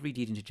bring every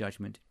deed into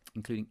judgment,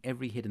 including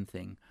every hidden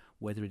thing,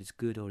 whether it is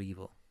good or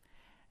evil.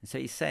 And so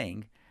he's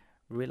saying,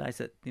 realize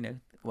that,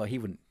 well, he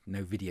wouldn't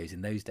know videos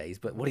in those days,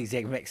 but what he's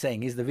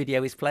saying is the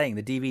video is playing,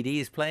 the DVD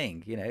is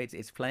playing,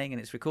 it's playing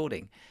and it's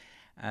recording.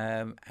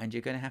 And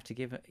you're going to have to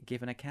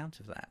give an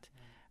account of that.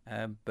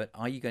 But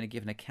are you going to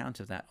give an account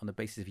of that on the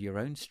basis of your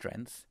own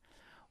strength,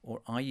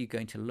 or are you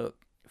going to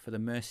look for the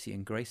mercy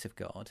and grace of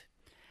God?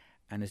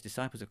 And as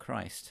disciples of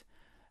Christ,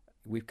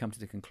 we've come to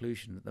the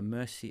conclusion that the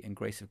mercy and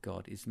grace of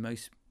God is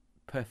most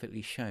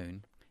perfectly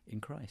shown in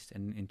Christ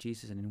and in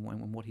Jesus and in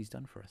what he's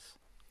done for us.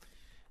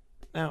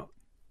 Now,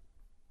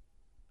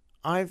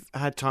 I've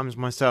had times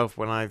myself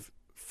when I've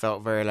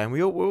felt very alone.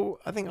 We all,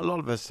 I think a lot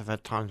of us have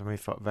had times when we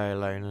felt very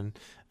alone,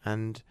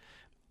 and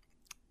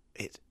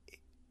it.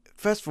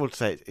 First of all, to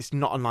say it's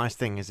not a nice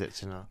thing, is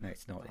it? No,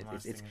 it's not.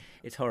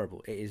 It's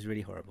horrible. It is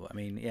really horrible. I've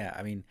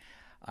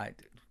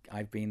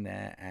been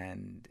there,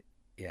 and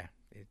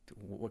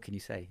what can you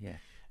say? Yeah.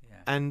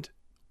 And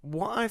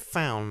what I've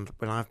found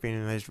when I've been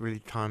in those really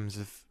times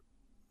of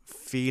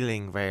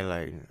feeling very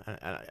alone,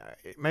 and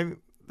maybe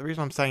the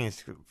reason I'm saying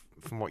is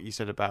from what you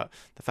said about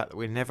the fact that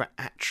we're never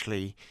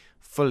actually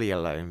fully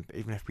alone,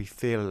 even if we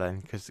feel alone,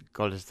 because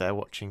God is there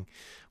watching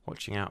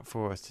out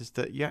for us. Is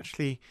that you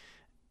actually,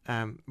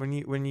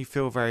 when you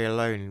feel very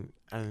alone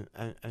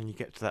and you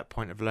get to that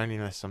point of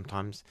loneliness,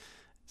 sometimes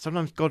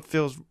God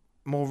feels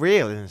more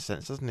real in a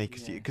sense, doesn't he?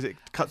 Because it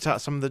cuts out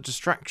some of the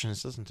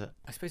distractions, doesn't it?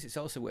 I suppose it's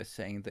also worth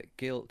saying that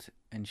guilt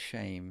and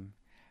shame,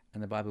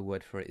 and the Bible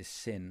word for it is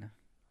sin.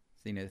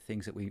 So, the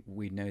things that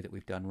we know that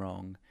we've done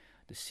wrong,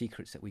 the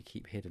secrets that we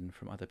keep hidden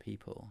from other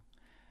people.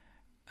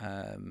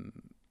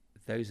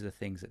 Those are the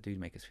things that do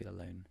make us feel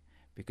alone.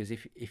 Because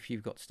if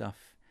you've got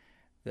stuff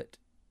that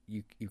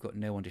you've got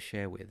no one to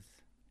share with,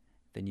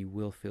 then you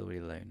will feel really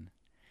alone.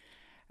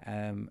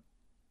 And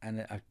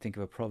I think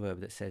of a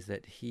proverb that says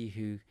that he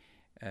who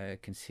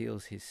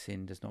conceals his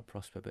sin does not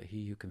prosper, but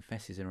he who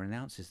confesses and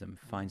renounces them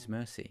finds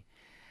mercy.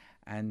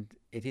 And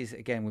it is,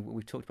 again,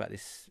 we've talked about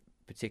this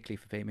particularly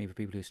for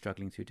people who are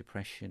struggling through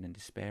depression and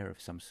despair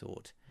of some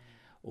sort,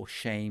 or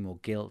shame or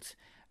guilt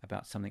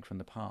about something from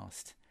the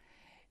past,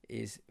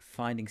 is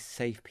finding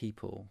safe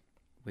people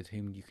with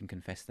whom you can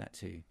confess that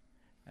to.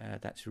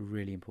 That's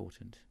really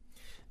important.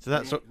 So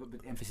that's the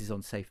emphasis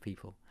on safe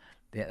people.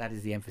 That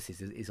is the emphasis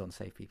is on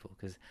safe people,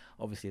 because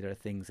obviously there are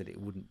things that it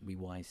wouldn't be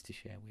wise to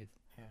share with.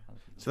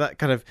 So that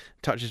kind of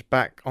touches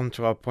back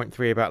onto our point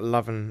 3 about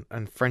love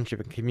and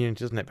friendship and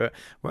community, doesn't it? But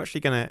we're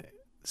actually going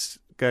to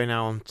go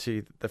now on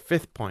to the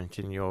 5th point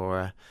in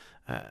your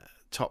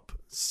top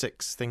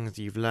 6 things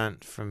you've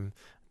learnt from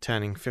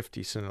turning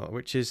 50, Sunil,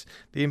 which is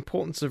the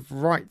importance of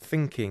right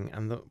thinking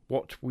and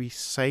what we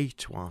say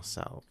to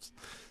ourselves.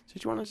 So do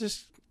you want to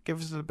just give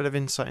us a little bit of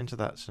insight into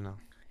that, Sunil?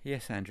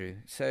 Yes, Andrew.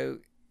 So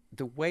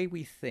the way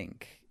we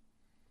think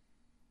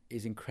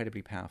is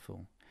incredibly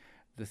powerful.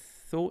 The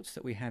thoughts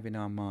that we have in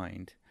our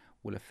mind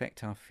will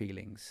affect our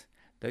feelings.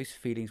 Those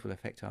feelings will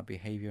affect our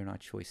behavior and our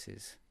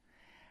choices.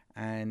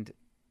 And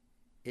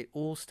it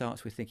all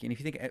starts with thinking. And if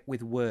you think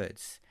with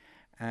words,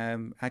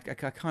 I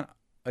can't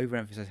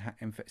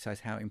emphasize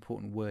how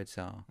important words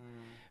are.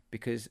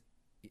 Because,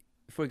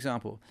 for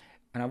example,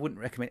 and I wouldn't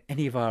recommend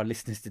any of our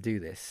listeners to do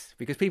this,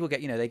 because people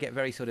get, they get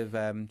very sort of,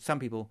 some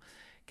people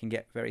can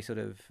get very sort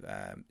of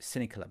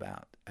cynical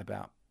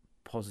about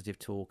positive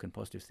talk and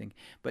positive thinking.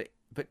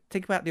 But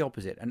think about the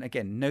opposite. And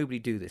again, nobody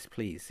do this,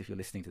 please, if you're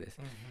listening to this.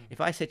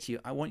 If I said to you,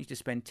 I want you to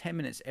spend 10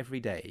 minutes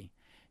every day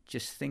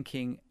just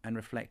thinking and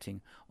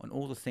reflecting on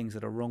all the things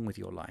that are wrong with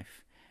your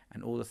life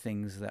and all the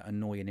things that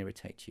annoy and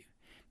irritate you.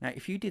 Now,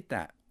 if you did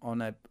that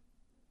on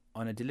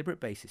a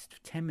deliberate basis,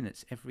 10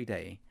 minutes every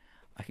day,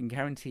 I can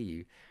guarantee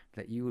you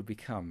that you would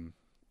become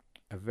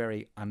a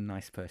very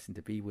unnice person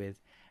to be with,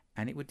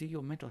 and it would do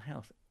your mental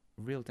health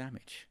real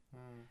damage.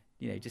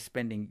 Just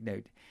spending,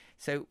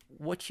 so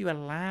what you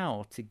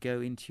allow to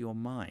go into your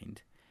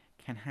mind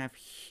can have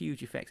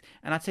huge effects.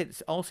 And I'd say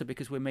it's also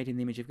because we're made in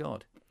the image of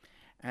God.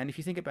 And if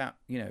you think about,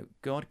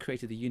 God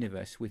created the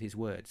universe with his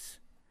words.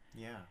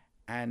 Yeah.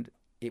 And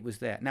it was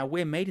there. Now,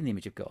 we're made in the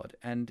image of God,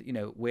 and,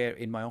 we're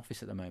in my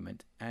office at the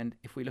moment. And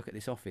if we look at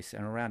this office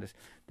and around us,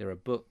 there are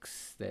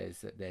books,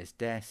 there's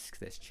desks,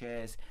 there's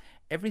chairs.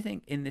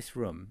 Everything in this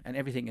room, and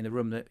everything in the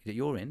room that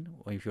you're in,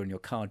 or if you're in your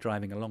car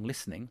driving along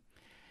listening,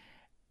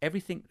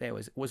 everything there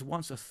was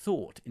once a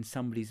thought in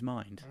somebody's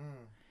mind.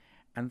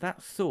 And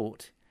that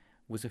thought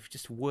was of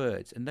just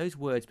words, and those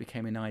words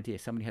became an idea.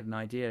 Somebody had an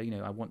idea,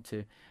 I want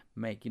to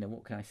make,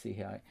 what can I see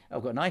here?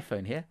 I've got an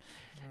iPhone here.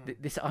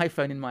 This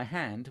iPhone in my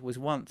hand was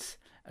once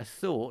a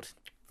thought.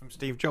 From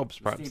Steve Jobs,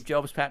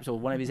 perhaps. Or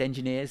one of his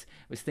engineers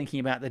was thinking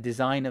about the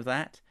design of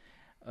that.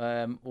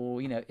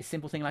 Or, a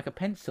simple thing like a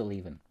pencil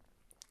even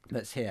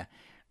that's here.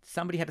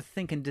 Somebody had to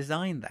think and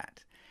design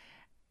that,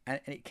 and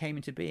it came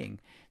into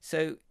being.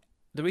 So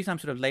the reason I'm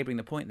sort of labouring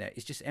the point there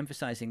is just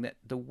emphasising that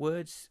the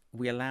words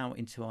we allow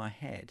into our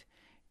head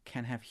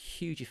can have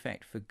huge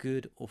effect for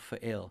good or for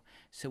ill.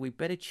 So we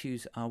better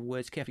choose our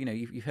words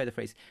carefully. You've heard the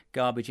phrase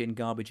garbage in,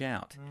 garbage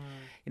out.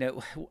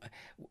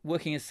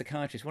 Working as a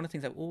psychiatrist, one of the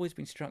things I've always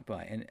been struck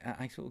by, and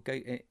I sort of go,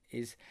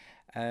 is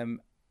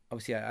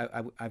obviously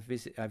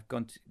I've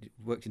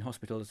worked in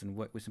hospitals and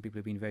worked with some people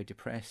who've been very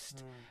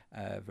depressed,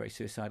 very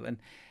suicidal,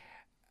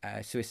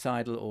 and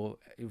suicidal, or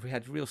we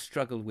had real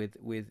struggle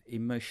with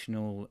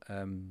emotional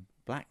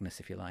blackness,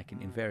 if you like,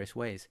 in various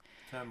ways.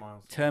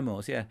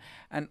 Turmoils, yeah.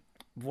 And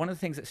one of the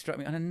things that struck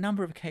me on a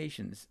number of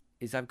occasions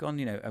is I've gone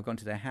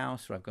to their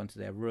house, or I've gone to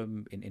their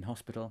room in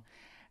hospital,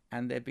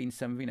 and there've been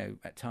some,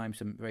 at times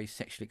some very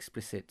sexually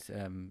explicit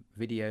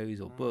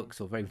videos or books,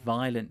 or very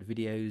violent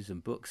videos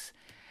and books,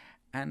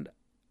 and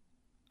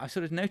I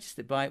sort of noticed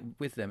it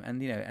with them,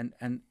 and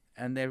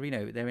and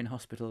they're they're in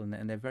hospital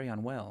and they're very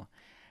unwell,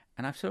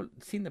 and I've sort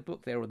of seen the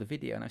book there or the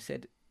video, and I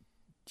said,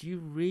 do you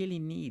really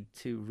need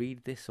to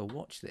read this or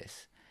watch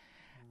this?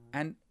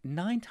 And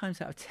 9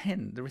 times out of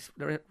 10,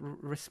 the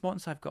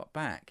response I've got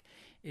back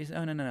is,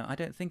 oh, no, I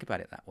don't think about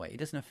it that way. It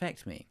doesn't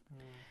affect me.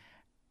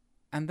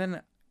 And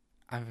then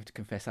I have to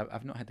confess,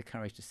 I've not had the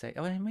courage to say,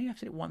 maybe I've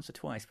said it once or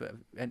twice, but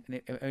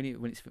only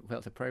when it's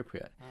felt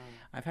appropriate.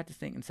 I've had to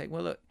think and say,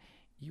 well, look,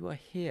 you are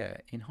here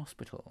in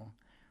hospital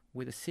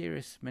with a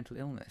serious mental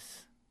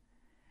illness,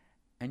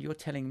 and you're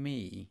telling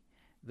me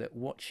that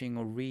watching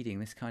or reading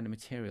this kind of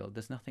material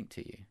does nothing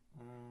to you.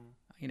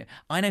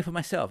 I know for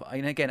myself.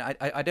 Again,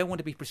 I don't want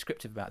to be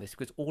prescriptive about this,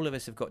 because all of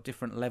us have got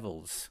different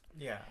levels,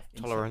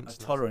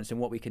 tolerance in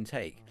what we can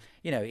take.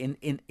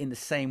 In the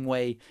same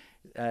way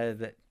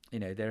that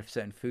there are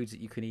certain foods that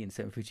you can eat and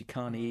certain foods you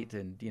can't eat,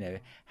 and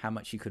how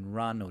much you can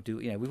run or do.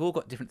 We've all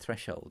got different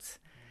thresholds.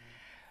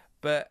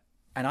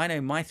 And I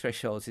know my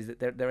thresholds is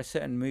that there are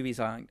certain movies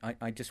I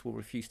just will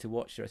refuse to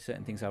watch. There are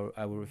certain things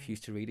I will refuse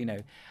to read.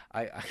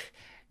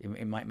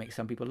 It might make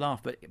some people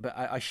laugh, but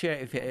I share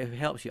it if it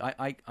helps you.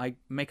 I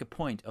make a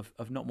point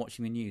of not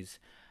watching the news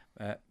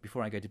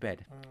before I go to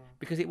bed,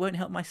 because it won't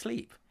help my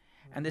sleep,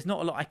 and there's not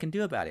a lot I can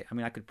do about it. I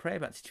mean, I could pray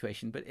about the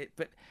situation,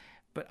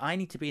 but I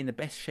need to be in the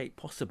best shape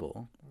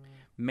possible,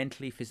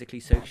 mentally, physically,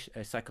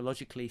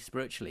 psychologically,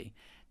 spiritually,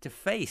 to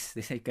face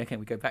this. Again,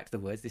 we go back to the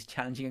words, this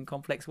challenging and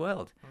complex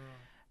world.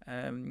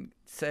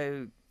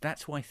 So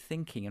that's why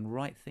thinking and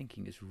right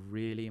thinking is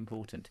really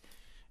important.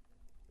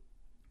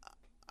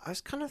 I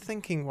was kind of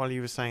thinking while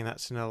you were saying that,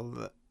 Sunil,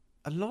 that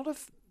a lot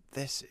of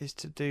this is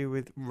to do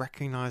with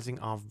recognizing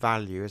our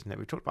value, isn't it?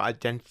 We talked about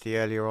identity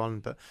earlier on,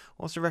 but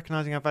also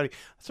recognizing our value.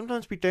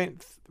 Sometimes we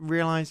don't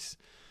realize,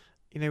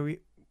 we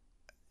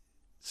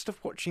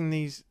stuff watching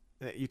these.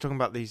 You're talking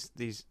about these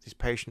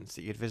patients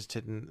that you'd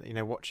visited,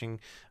 and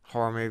watching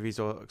horror movies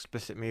or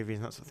explicit movies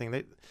and that sort of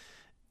thing.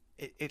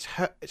 It's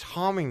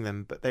harming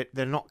them, but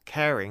they're not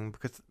caring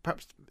because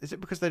perhaps is it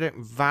because they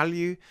don't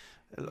value.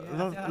 A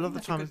lot of the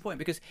time, that's a good point,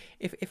 because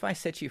if I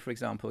said to you, for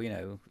example,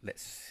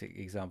 let's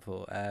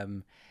example,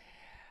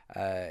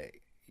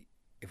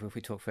 if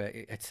we talk for,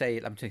 say,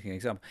 I'm taking an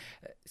example,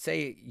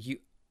 say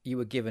you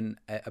were given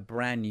a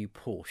brand new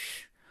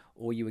Porsche,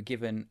 or you were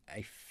given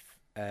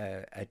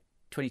a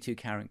 22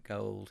 karat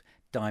gold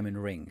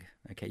diamond ring.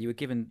 Okay, you were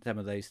given some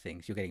of those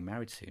things. You're getting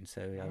married soon,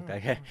 so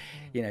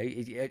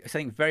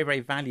something very,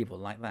 very valuable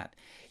like that.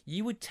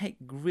 You would take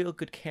real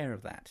good care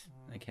of that.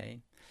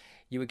 Okay,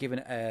 you were given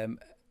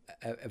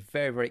a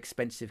very, very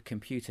expensive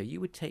computer. You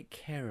would take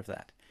care of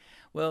that.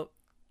 Well,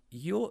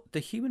 the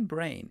human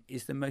brain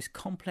is the most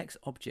complex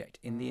object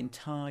in the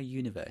entire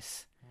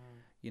universe.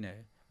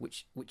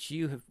 Which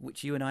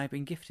you and I have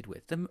been gifted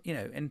with.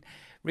 And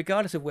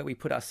regardless of where we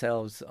put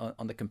ourselves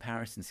on the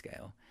comparison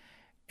scale,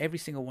 every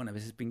single one of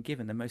us has been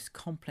given the most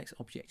complex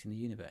object in the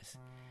universe.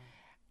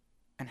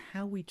 And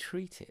how we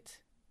treat it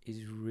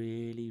is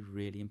really,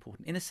 really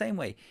important. In the same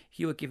way, if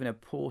you were given a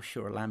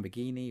Porsche or a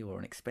Lamborghini or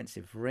an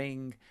expensive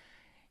ring,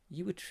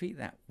 you would treat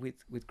that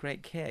with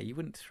great care. You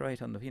wouldn't throw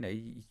it on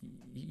the,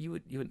 you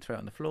wouldn't throw it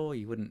on the floor.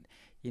 You wouldn't,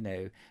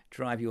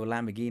 drive your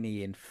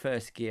Lamborghini in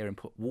first gear and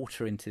put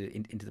water into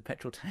the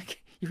petrol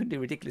tank. You wouldn't do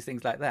ridiculous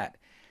things like that.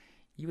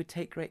 You would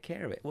take great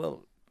care of it.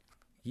 Well,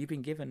 you've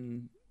been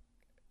given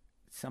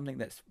something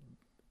that's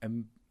a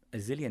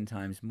zillion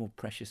times more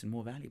precious and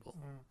more valuable.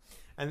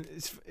 And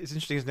it's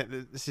interesting, isn't it?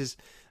 That this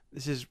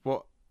is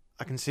what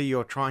I can see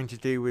you're trying to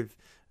do with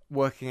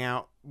working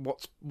out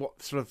what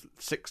sort of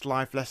 6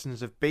 life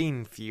lessons have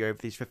been for you over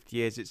these 50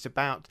 years. It's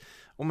about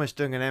almost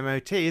doing an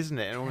MOT, isn't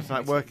it? And almost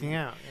like working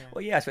out. Yeah.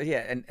 Well, yeah, I suppose,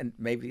 yeah, and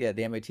maybe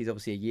the MOT is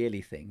obviously a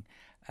yearly thing,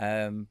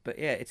 but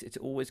yeah, it's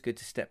always good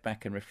to step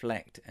back and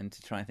reflect and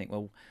to try and think,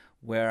 well,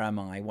 where am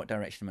I? What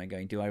direction am I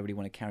going? Do I really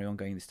want to carry on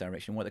going in this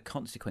direction? What are the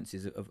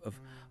consequences of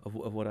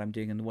what I'm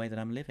doing and the way that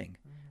I'm living?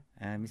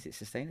 Is it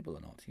sustainable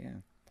or not?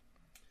 Yeah.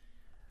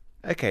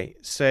 Okay,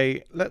 so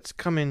let's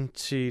come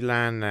into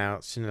land now,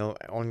 Sunil,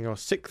 on your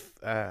 6th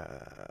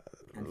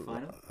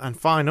and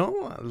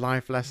final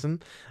life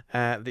lesson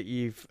that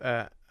you've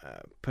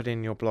put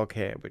in your blog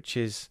here, which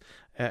is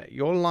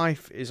your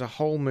life is a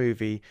whole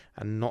movie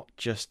and not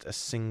just a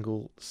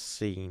single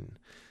scene.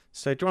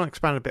 So do you want to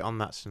expand a bit on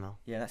that, Sunil?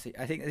 Yeah, that's it.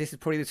 I think this is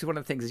one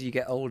of the things as you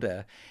get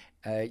older,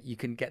 you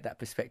can get that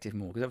perspective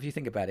more. Because if you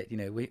think about it,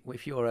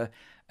 if you're a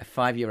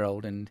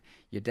 5-year-old and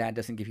your dad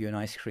doesn't give you an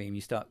ice cream,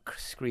 you start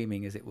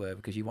screaming, as it were,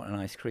 because you want an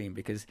ice cream.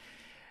 Because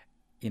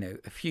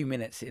a few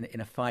minutes in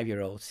a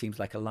 5-year-old seems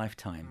like a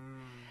lifetime.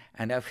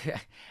 And as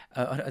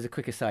a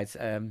quick aside,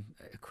 a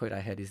quote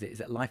I heard is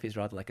that life is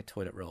rather like a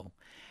toilet roll.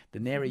 The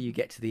nearer you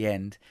get to the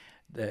end,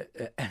 the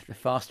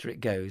faster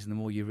it goes, and the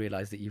more you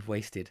realise that you've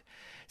wasted.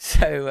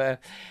 So,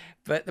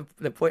 but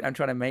the point I'm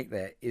trying to make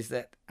there is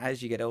that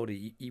as you get older,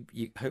 you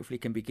hopefully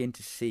can begin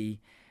to see,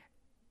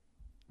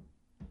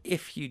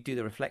 if you do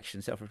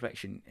the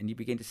self-reflection, and you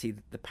begin to see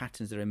the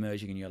patterns that are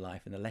emerging in your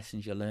life and the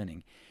lessons you're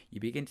learning, you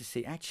begin to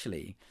see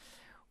actually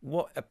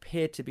what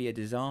appeared to be a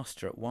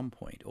disaster at one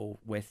point, or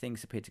where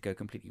things appeared to go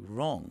completely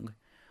wrong,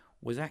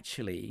 was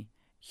actually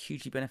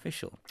hugely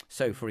beneficial.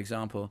 So, for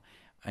example,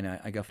 and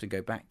I often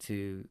go back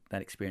to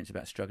that experience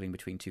about struggling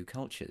between 2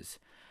 cultures.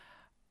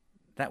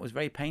 That was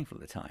very painful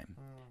at the time.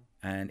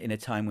 And in a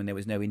time when there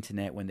was no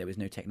internet, when there was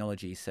no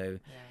technology, so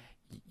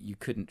you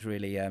couldn't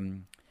really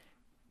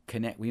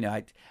connect.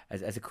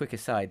 As a quick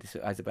aside,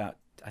 I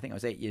think I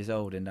was 8 years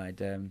old,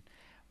 and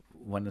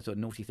one of the sort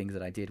of naughty things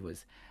that I did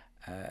was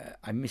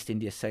I missed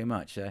India so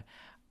much.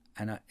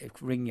 and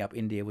ringing up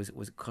India used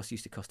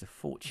to cost a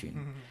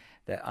fortune.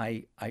 That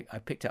I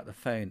picked up the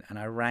phone and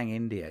I rang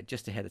India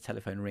just to hear the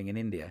telephone ring in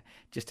India,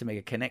 just to make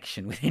a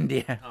connection with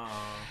India.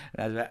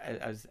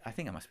 I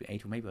think I must be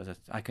 8, or maybe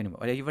I couldn't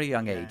remember. At a very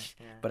young age,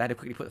 but I had to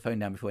quickly put the phone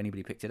down before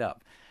anybody picked it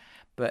up.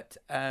 But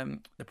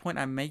the point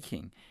I'm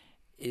making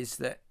is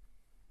that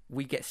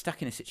we get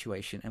stuck in a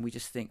situation and we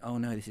just think, oh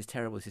no, this is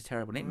terrible,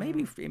 and it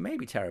may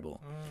be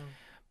terrible.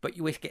 But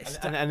you get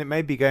stuck. And it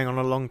may be going on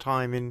a long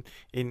time in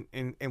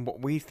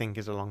what we think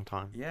is a long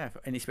time. Yeah,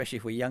 and especially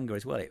if we're younger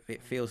as well,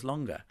 it feels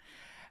longer.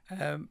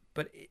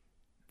 But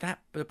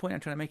the point I'm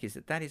trying to make is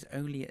that is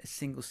only a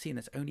single scene.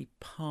 That's only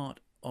part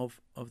of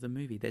the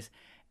movie. There's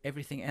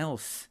everything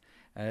else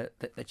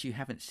that you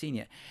haven't seen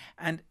yet.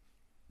 And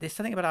there's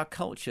something about our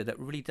culture that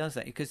really does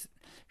that. Because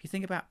if you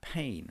think about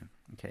pain,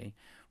 okay,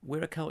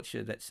 we're a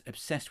culture that's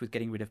obsessed with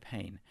getting rid of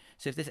pain.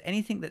 So if there's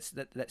anything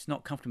that's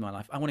not comfortable in my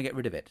life, I want to get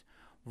rid of it,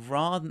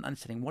 rather than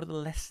understanding what are the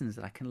lessons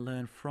that I can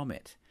learn from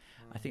it.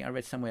 I think I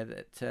read somewhere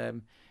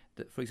that,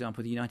 for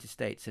example, the United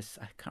States has,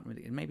 I can't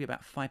remember, maybe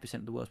about 5%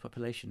 of the world's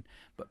population,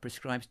 but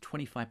prescribes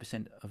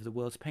 25% of the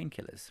world's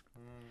painkillers.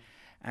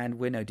 And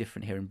we're no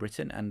different here in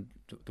Britain, and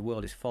the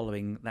world is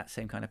following that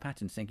same kind of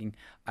pattern, thinking,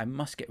 I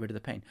must get rid of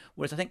the pain.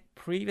 Whereas I think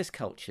previous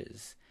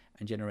cultures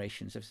and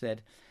generations have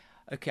said,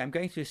 okay, I'm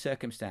going through a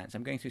circumstance,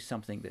 I'm going through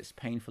something that's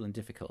painful and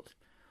difficult.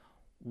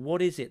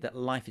 What is it that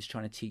life is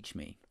trying to teach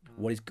me?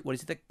 What is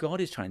it that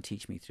God is trying to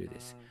teach me through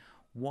this?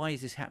 Why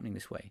is this happening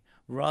this way?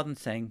 Rather than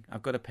saying,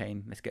 I've got a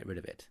pain, let's get rid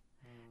of it.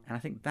 And I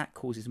think that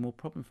causes more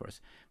problem for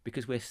us,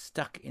 because we're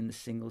stuck in the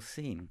single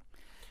scene.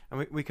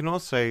 And we can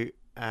also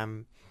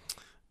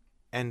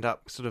end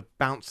up sort of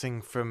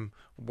bouncing from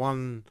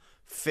one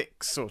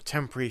fix or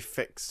temporary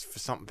fix for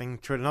something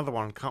to another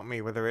one, can't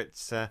we? Whether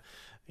it's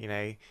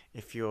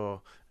if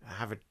you're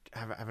have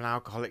an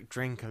alcoholic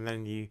drink, and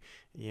then you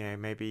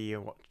maybe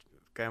you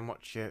go and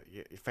watch your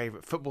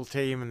favorite football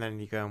team, and then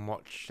you go and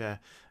watch your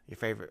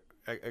favorite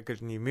a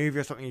good new movie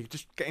or something. You're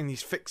just getting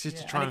these fixes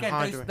to try and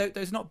hide away.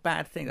 Those are not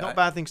bad things. Not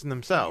bad things in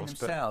themselves,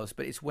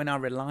 but it's when our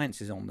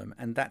reliance is on them,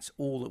 and that's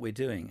all that we're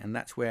doing. And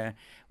that's where,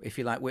 if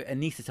you like, we're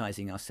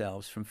anaesthetizing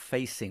ourselves from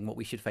facing what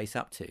we should face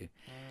up to.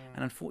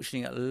 And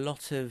unfortunately, a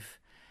lot of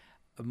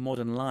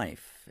modern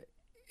life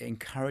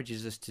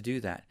encourages us to do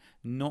that,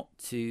 not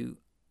to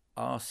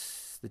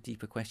ask the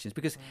deeper questions,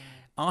 because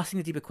asking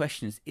the deeper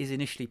questions is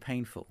initially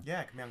painful.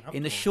 Yeah, it can be uncomfortable.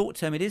 In the short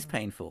term, it is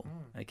painful.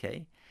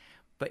 Okay.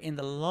 But in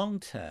the long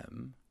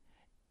term,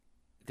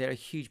 there are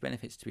huge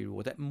benefits to be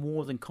rewarded that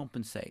more than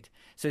compensate.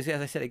 So as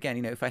I said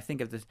again, if I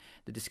think of the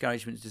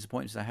discouragements,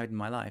 disappointments I had in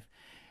my life,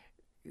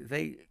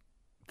 they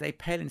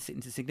pale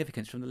into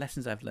significance from the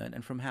lessons I've learned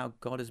and from how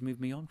God has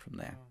moved me on from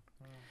there.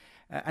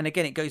 And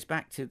again, it goes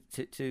back to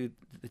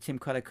the Tim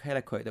Keller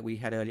quote that we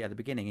had earlier at the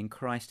beginning. In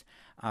Christ,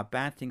 our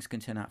bad things can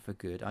turn out for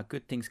good, our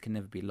good things can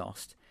never be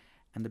lost,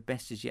 and the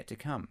best is yet to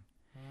come.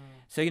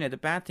 So, the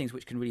bad things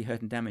which can really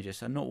hurt and damage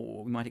us are not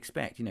what we might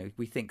expect.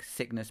 We think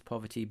sickness,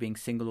 poverty, being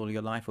single all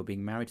your life, or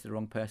being married to the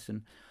wrong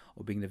person,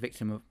 or being the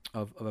victim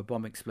of a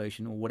bomb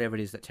explosion, or whatever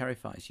it is that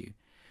terrifies you.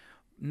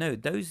 No,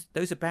 those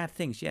are bad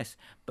things, yes,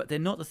 but they're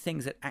not the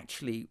things that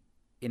actually,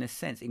 in a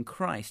sense, in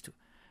Christ,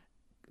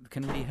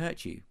 can really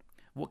hurt you.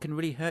 What can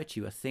really hurt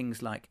you are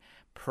things like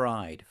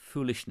pride,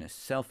 foolishness,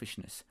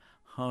 selfishness,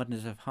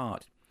 hardness of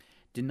heart,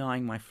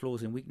 denying my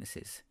flaws and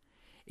weaknesses.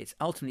 It's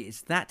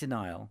that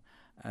denial.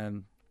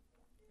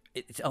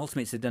 It's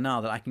the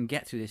denial that I can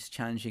get through this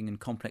challenging and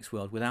complex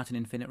world without an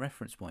infinite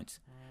reference point,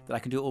 that I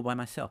can do it all by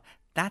myself.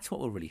 That's what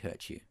will really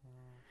hurt you.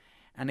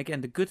 And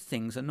again, the good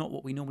things are not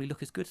what we normally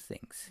look as good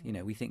things.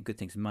 We think good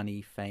things: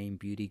 money, fame,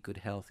 beauty, good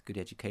health, good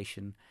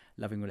education,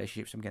 loving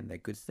relationships. Again, they're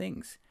good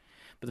things.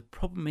 But the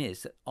problem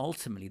is that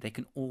ultimately they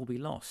can all be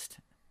lost.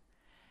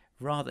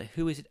 Rather,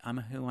 who is it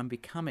who I'm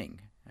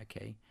becoming?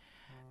 Okay.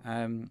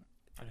 And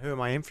who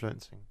am I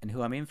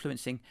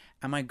influencing?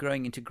 Am I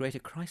growing into greater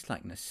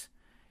Christ-likeness?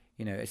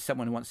 As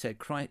someone once said,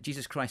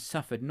 Jesus Christ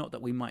suffered not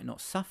that we might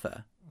not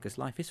suffer, because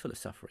life is full of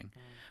suffering,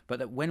 but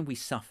that when we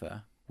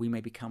suffer, we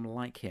may become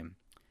like him.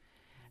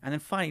 And then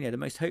finally, the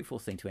most hopeful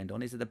thing to end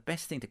on is that the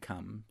best things to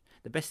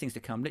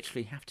come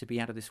literally have to be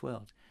out of this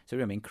world. So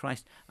remember, in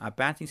Christ, our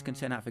bad things can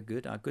turn out for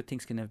good, our good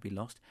things can never be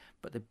lost,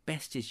 but the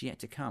best is yet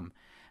to come.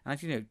 And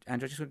Andrew, I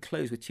just want to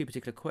close with two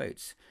particular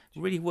quotes,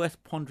 really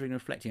worth pondering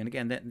and reflecting. And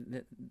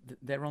again,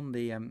 they're on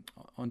the on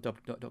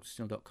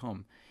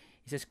drsnell.com.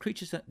 He says,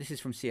 this is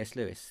from C.S.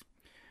 Lewis,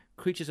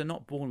 creatures are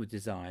not born with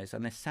desires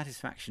unless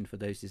satisfaction for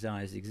those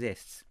desires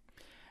exists.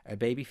 A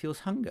baby feels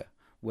hunger,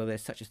 well,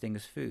 there's such a thing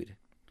as food.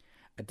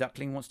 A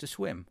duckling wants to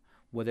swim,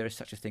 well, there is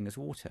such a thing as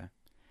water.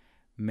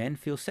 Men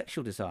feel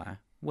sexual desire,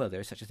 well,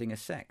 there is such a thing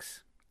as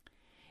sex.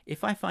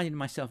 If I find in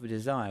myself a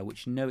desire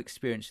which no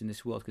experience in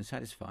this world can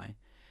satisfy,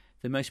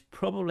 the most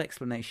probable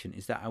explanation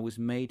is that I was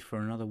made for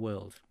another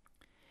world.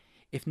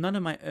 If none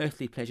of my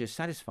earthly pleasures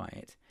satisfy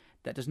it,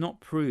 that does not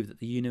prove that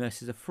the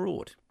universe is a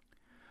fraud.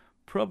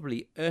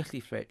 Probably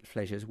earthly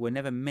pleasures were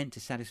never meant to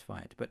satisfy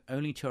it, but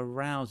only to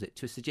arouse it,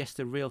 to suggest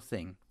the real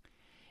thing.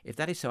 If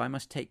that is so, I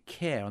must take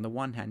care, on the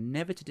one hand,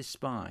 never to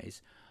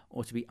despise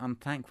or to be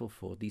unthankful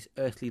for these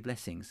earthly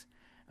blessings,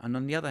 and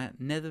on the other hand,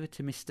 never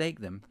to mistake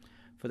them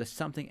for the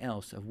something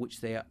else of which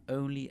they are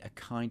only a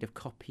kind of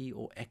copy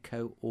or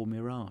echo or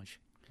mirage.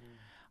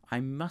 I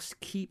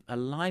must keep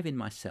alive in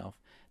myself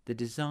the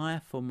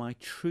desire for my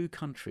true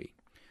country,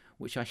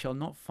 which I shall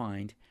not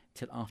find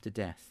till after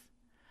death.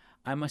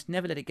 I must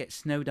never let it get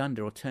snowed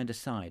under or turned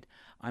aside.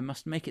 I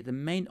must make it the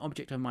main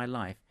object of my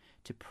life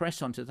to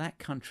press on to that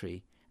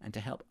country and to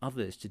help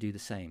others to do the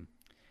same.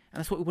 And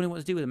that's what we want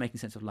to do with the Making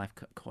Sense of Life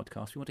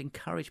podcast. We want to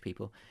encourage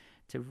people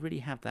to really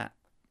have that,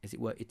 as it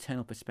were,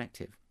 eternal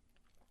perspective.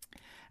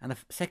 And the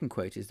second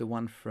quote is the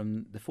one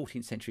from the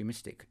 14th century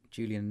mystic,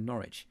 Julian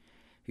Norwich,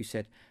 who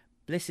said,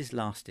 "Bliss is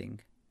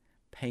lasting,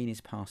 pain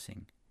is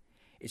passing.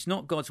 It's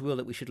not God's will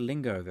that we should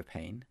linger over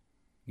pain.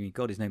 I mean,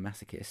 God is no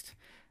masochist,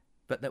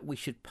 but that we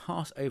should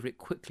pass over it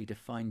quickly to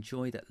find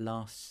joy that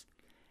lasts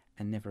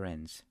and never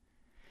ends."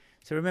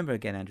 So remember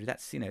again, Andrew,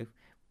 that's,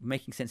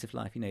 making sense of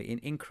life.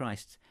 In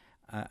Christ,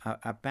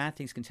 our bad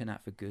things can turn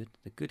out for good.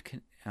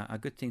 Our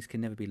good things can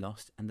never be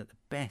lost, and that the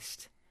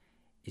best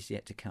is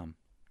yet to come.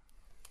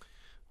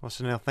 Well,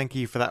 Sunil, thank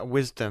you for that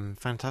wisdom.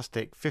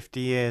 Fantastic.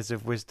 50 years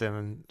of wisdom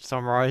and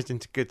summarised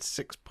into good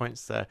 6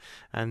 points there.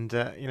 And,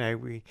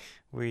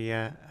 we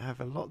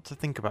have a lot to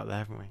think about there,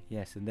 haven't we?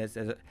 Yes, and there's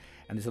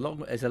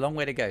a long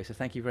way to go. So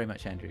thank you very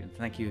much, Andrew. And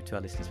thank you to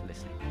our listeners for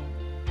listening.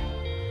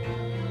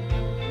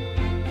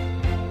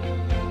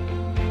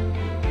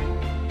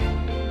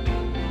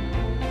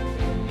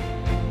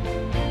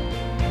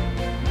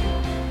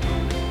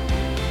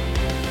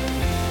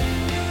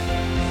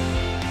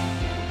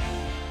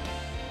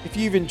 If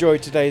you've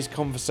enjoyed today's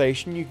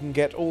conversation, you can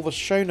get all the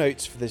show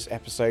notes for this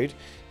episode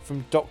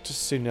from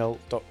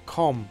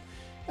drsunil.com.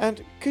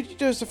 And could you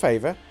do us a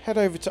favour? Head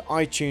over to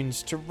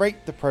iTunes to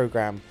rate the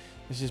programme.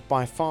 This is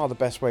by far the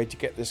best way to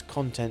get this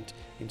content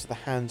into the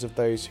hands of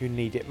those who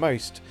need it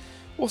most.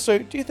 Also,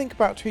 do you think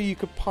about who you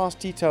could pass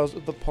details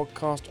of the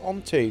podcast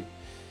on to?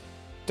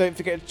 Don't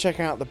forget to check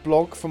out the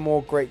blog for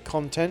more great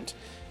content.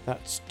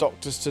 That's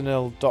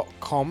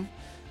drsunil.com,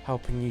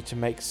 helping you to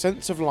make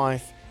sense of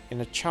life in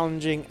a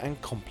challenging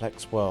and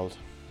complex world.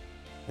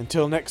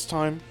 Until next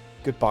time,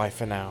 goodbye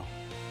for now.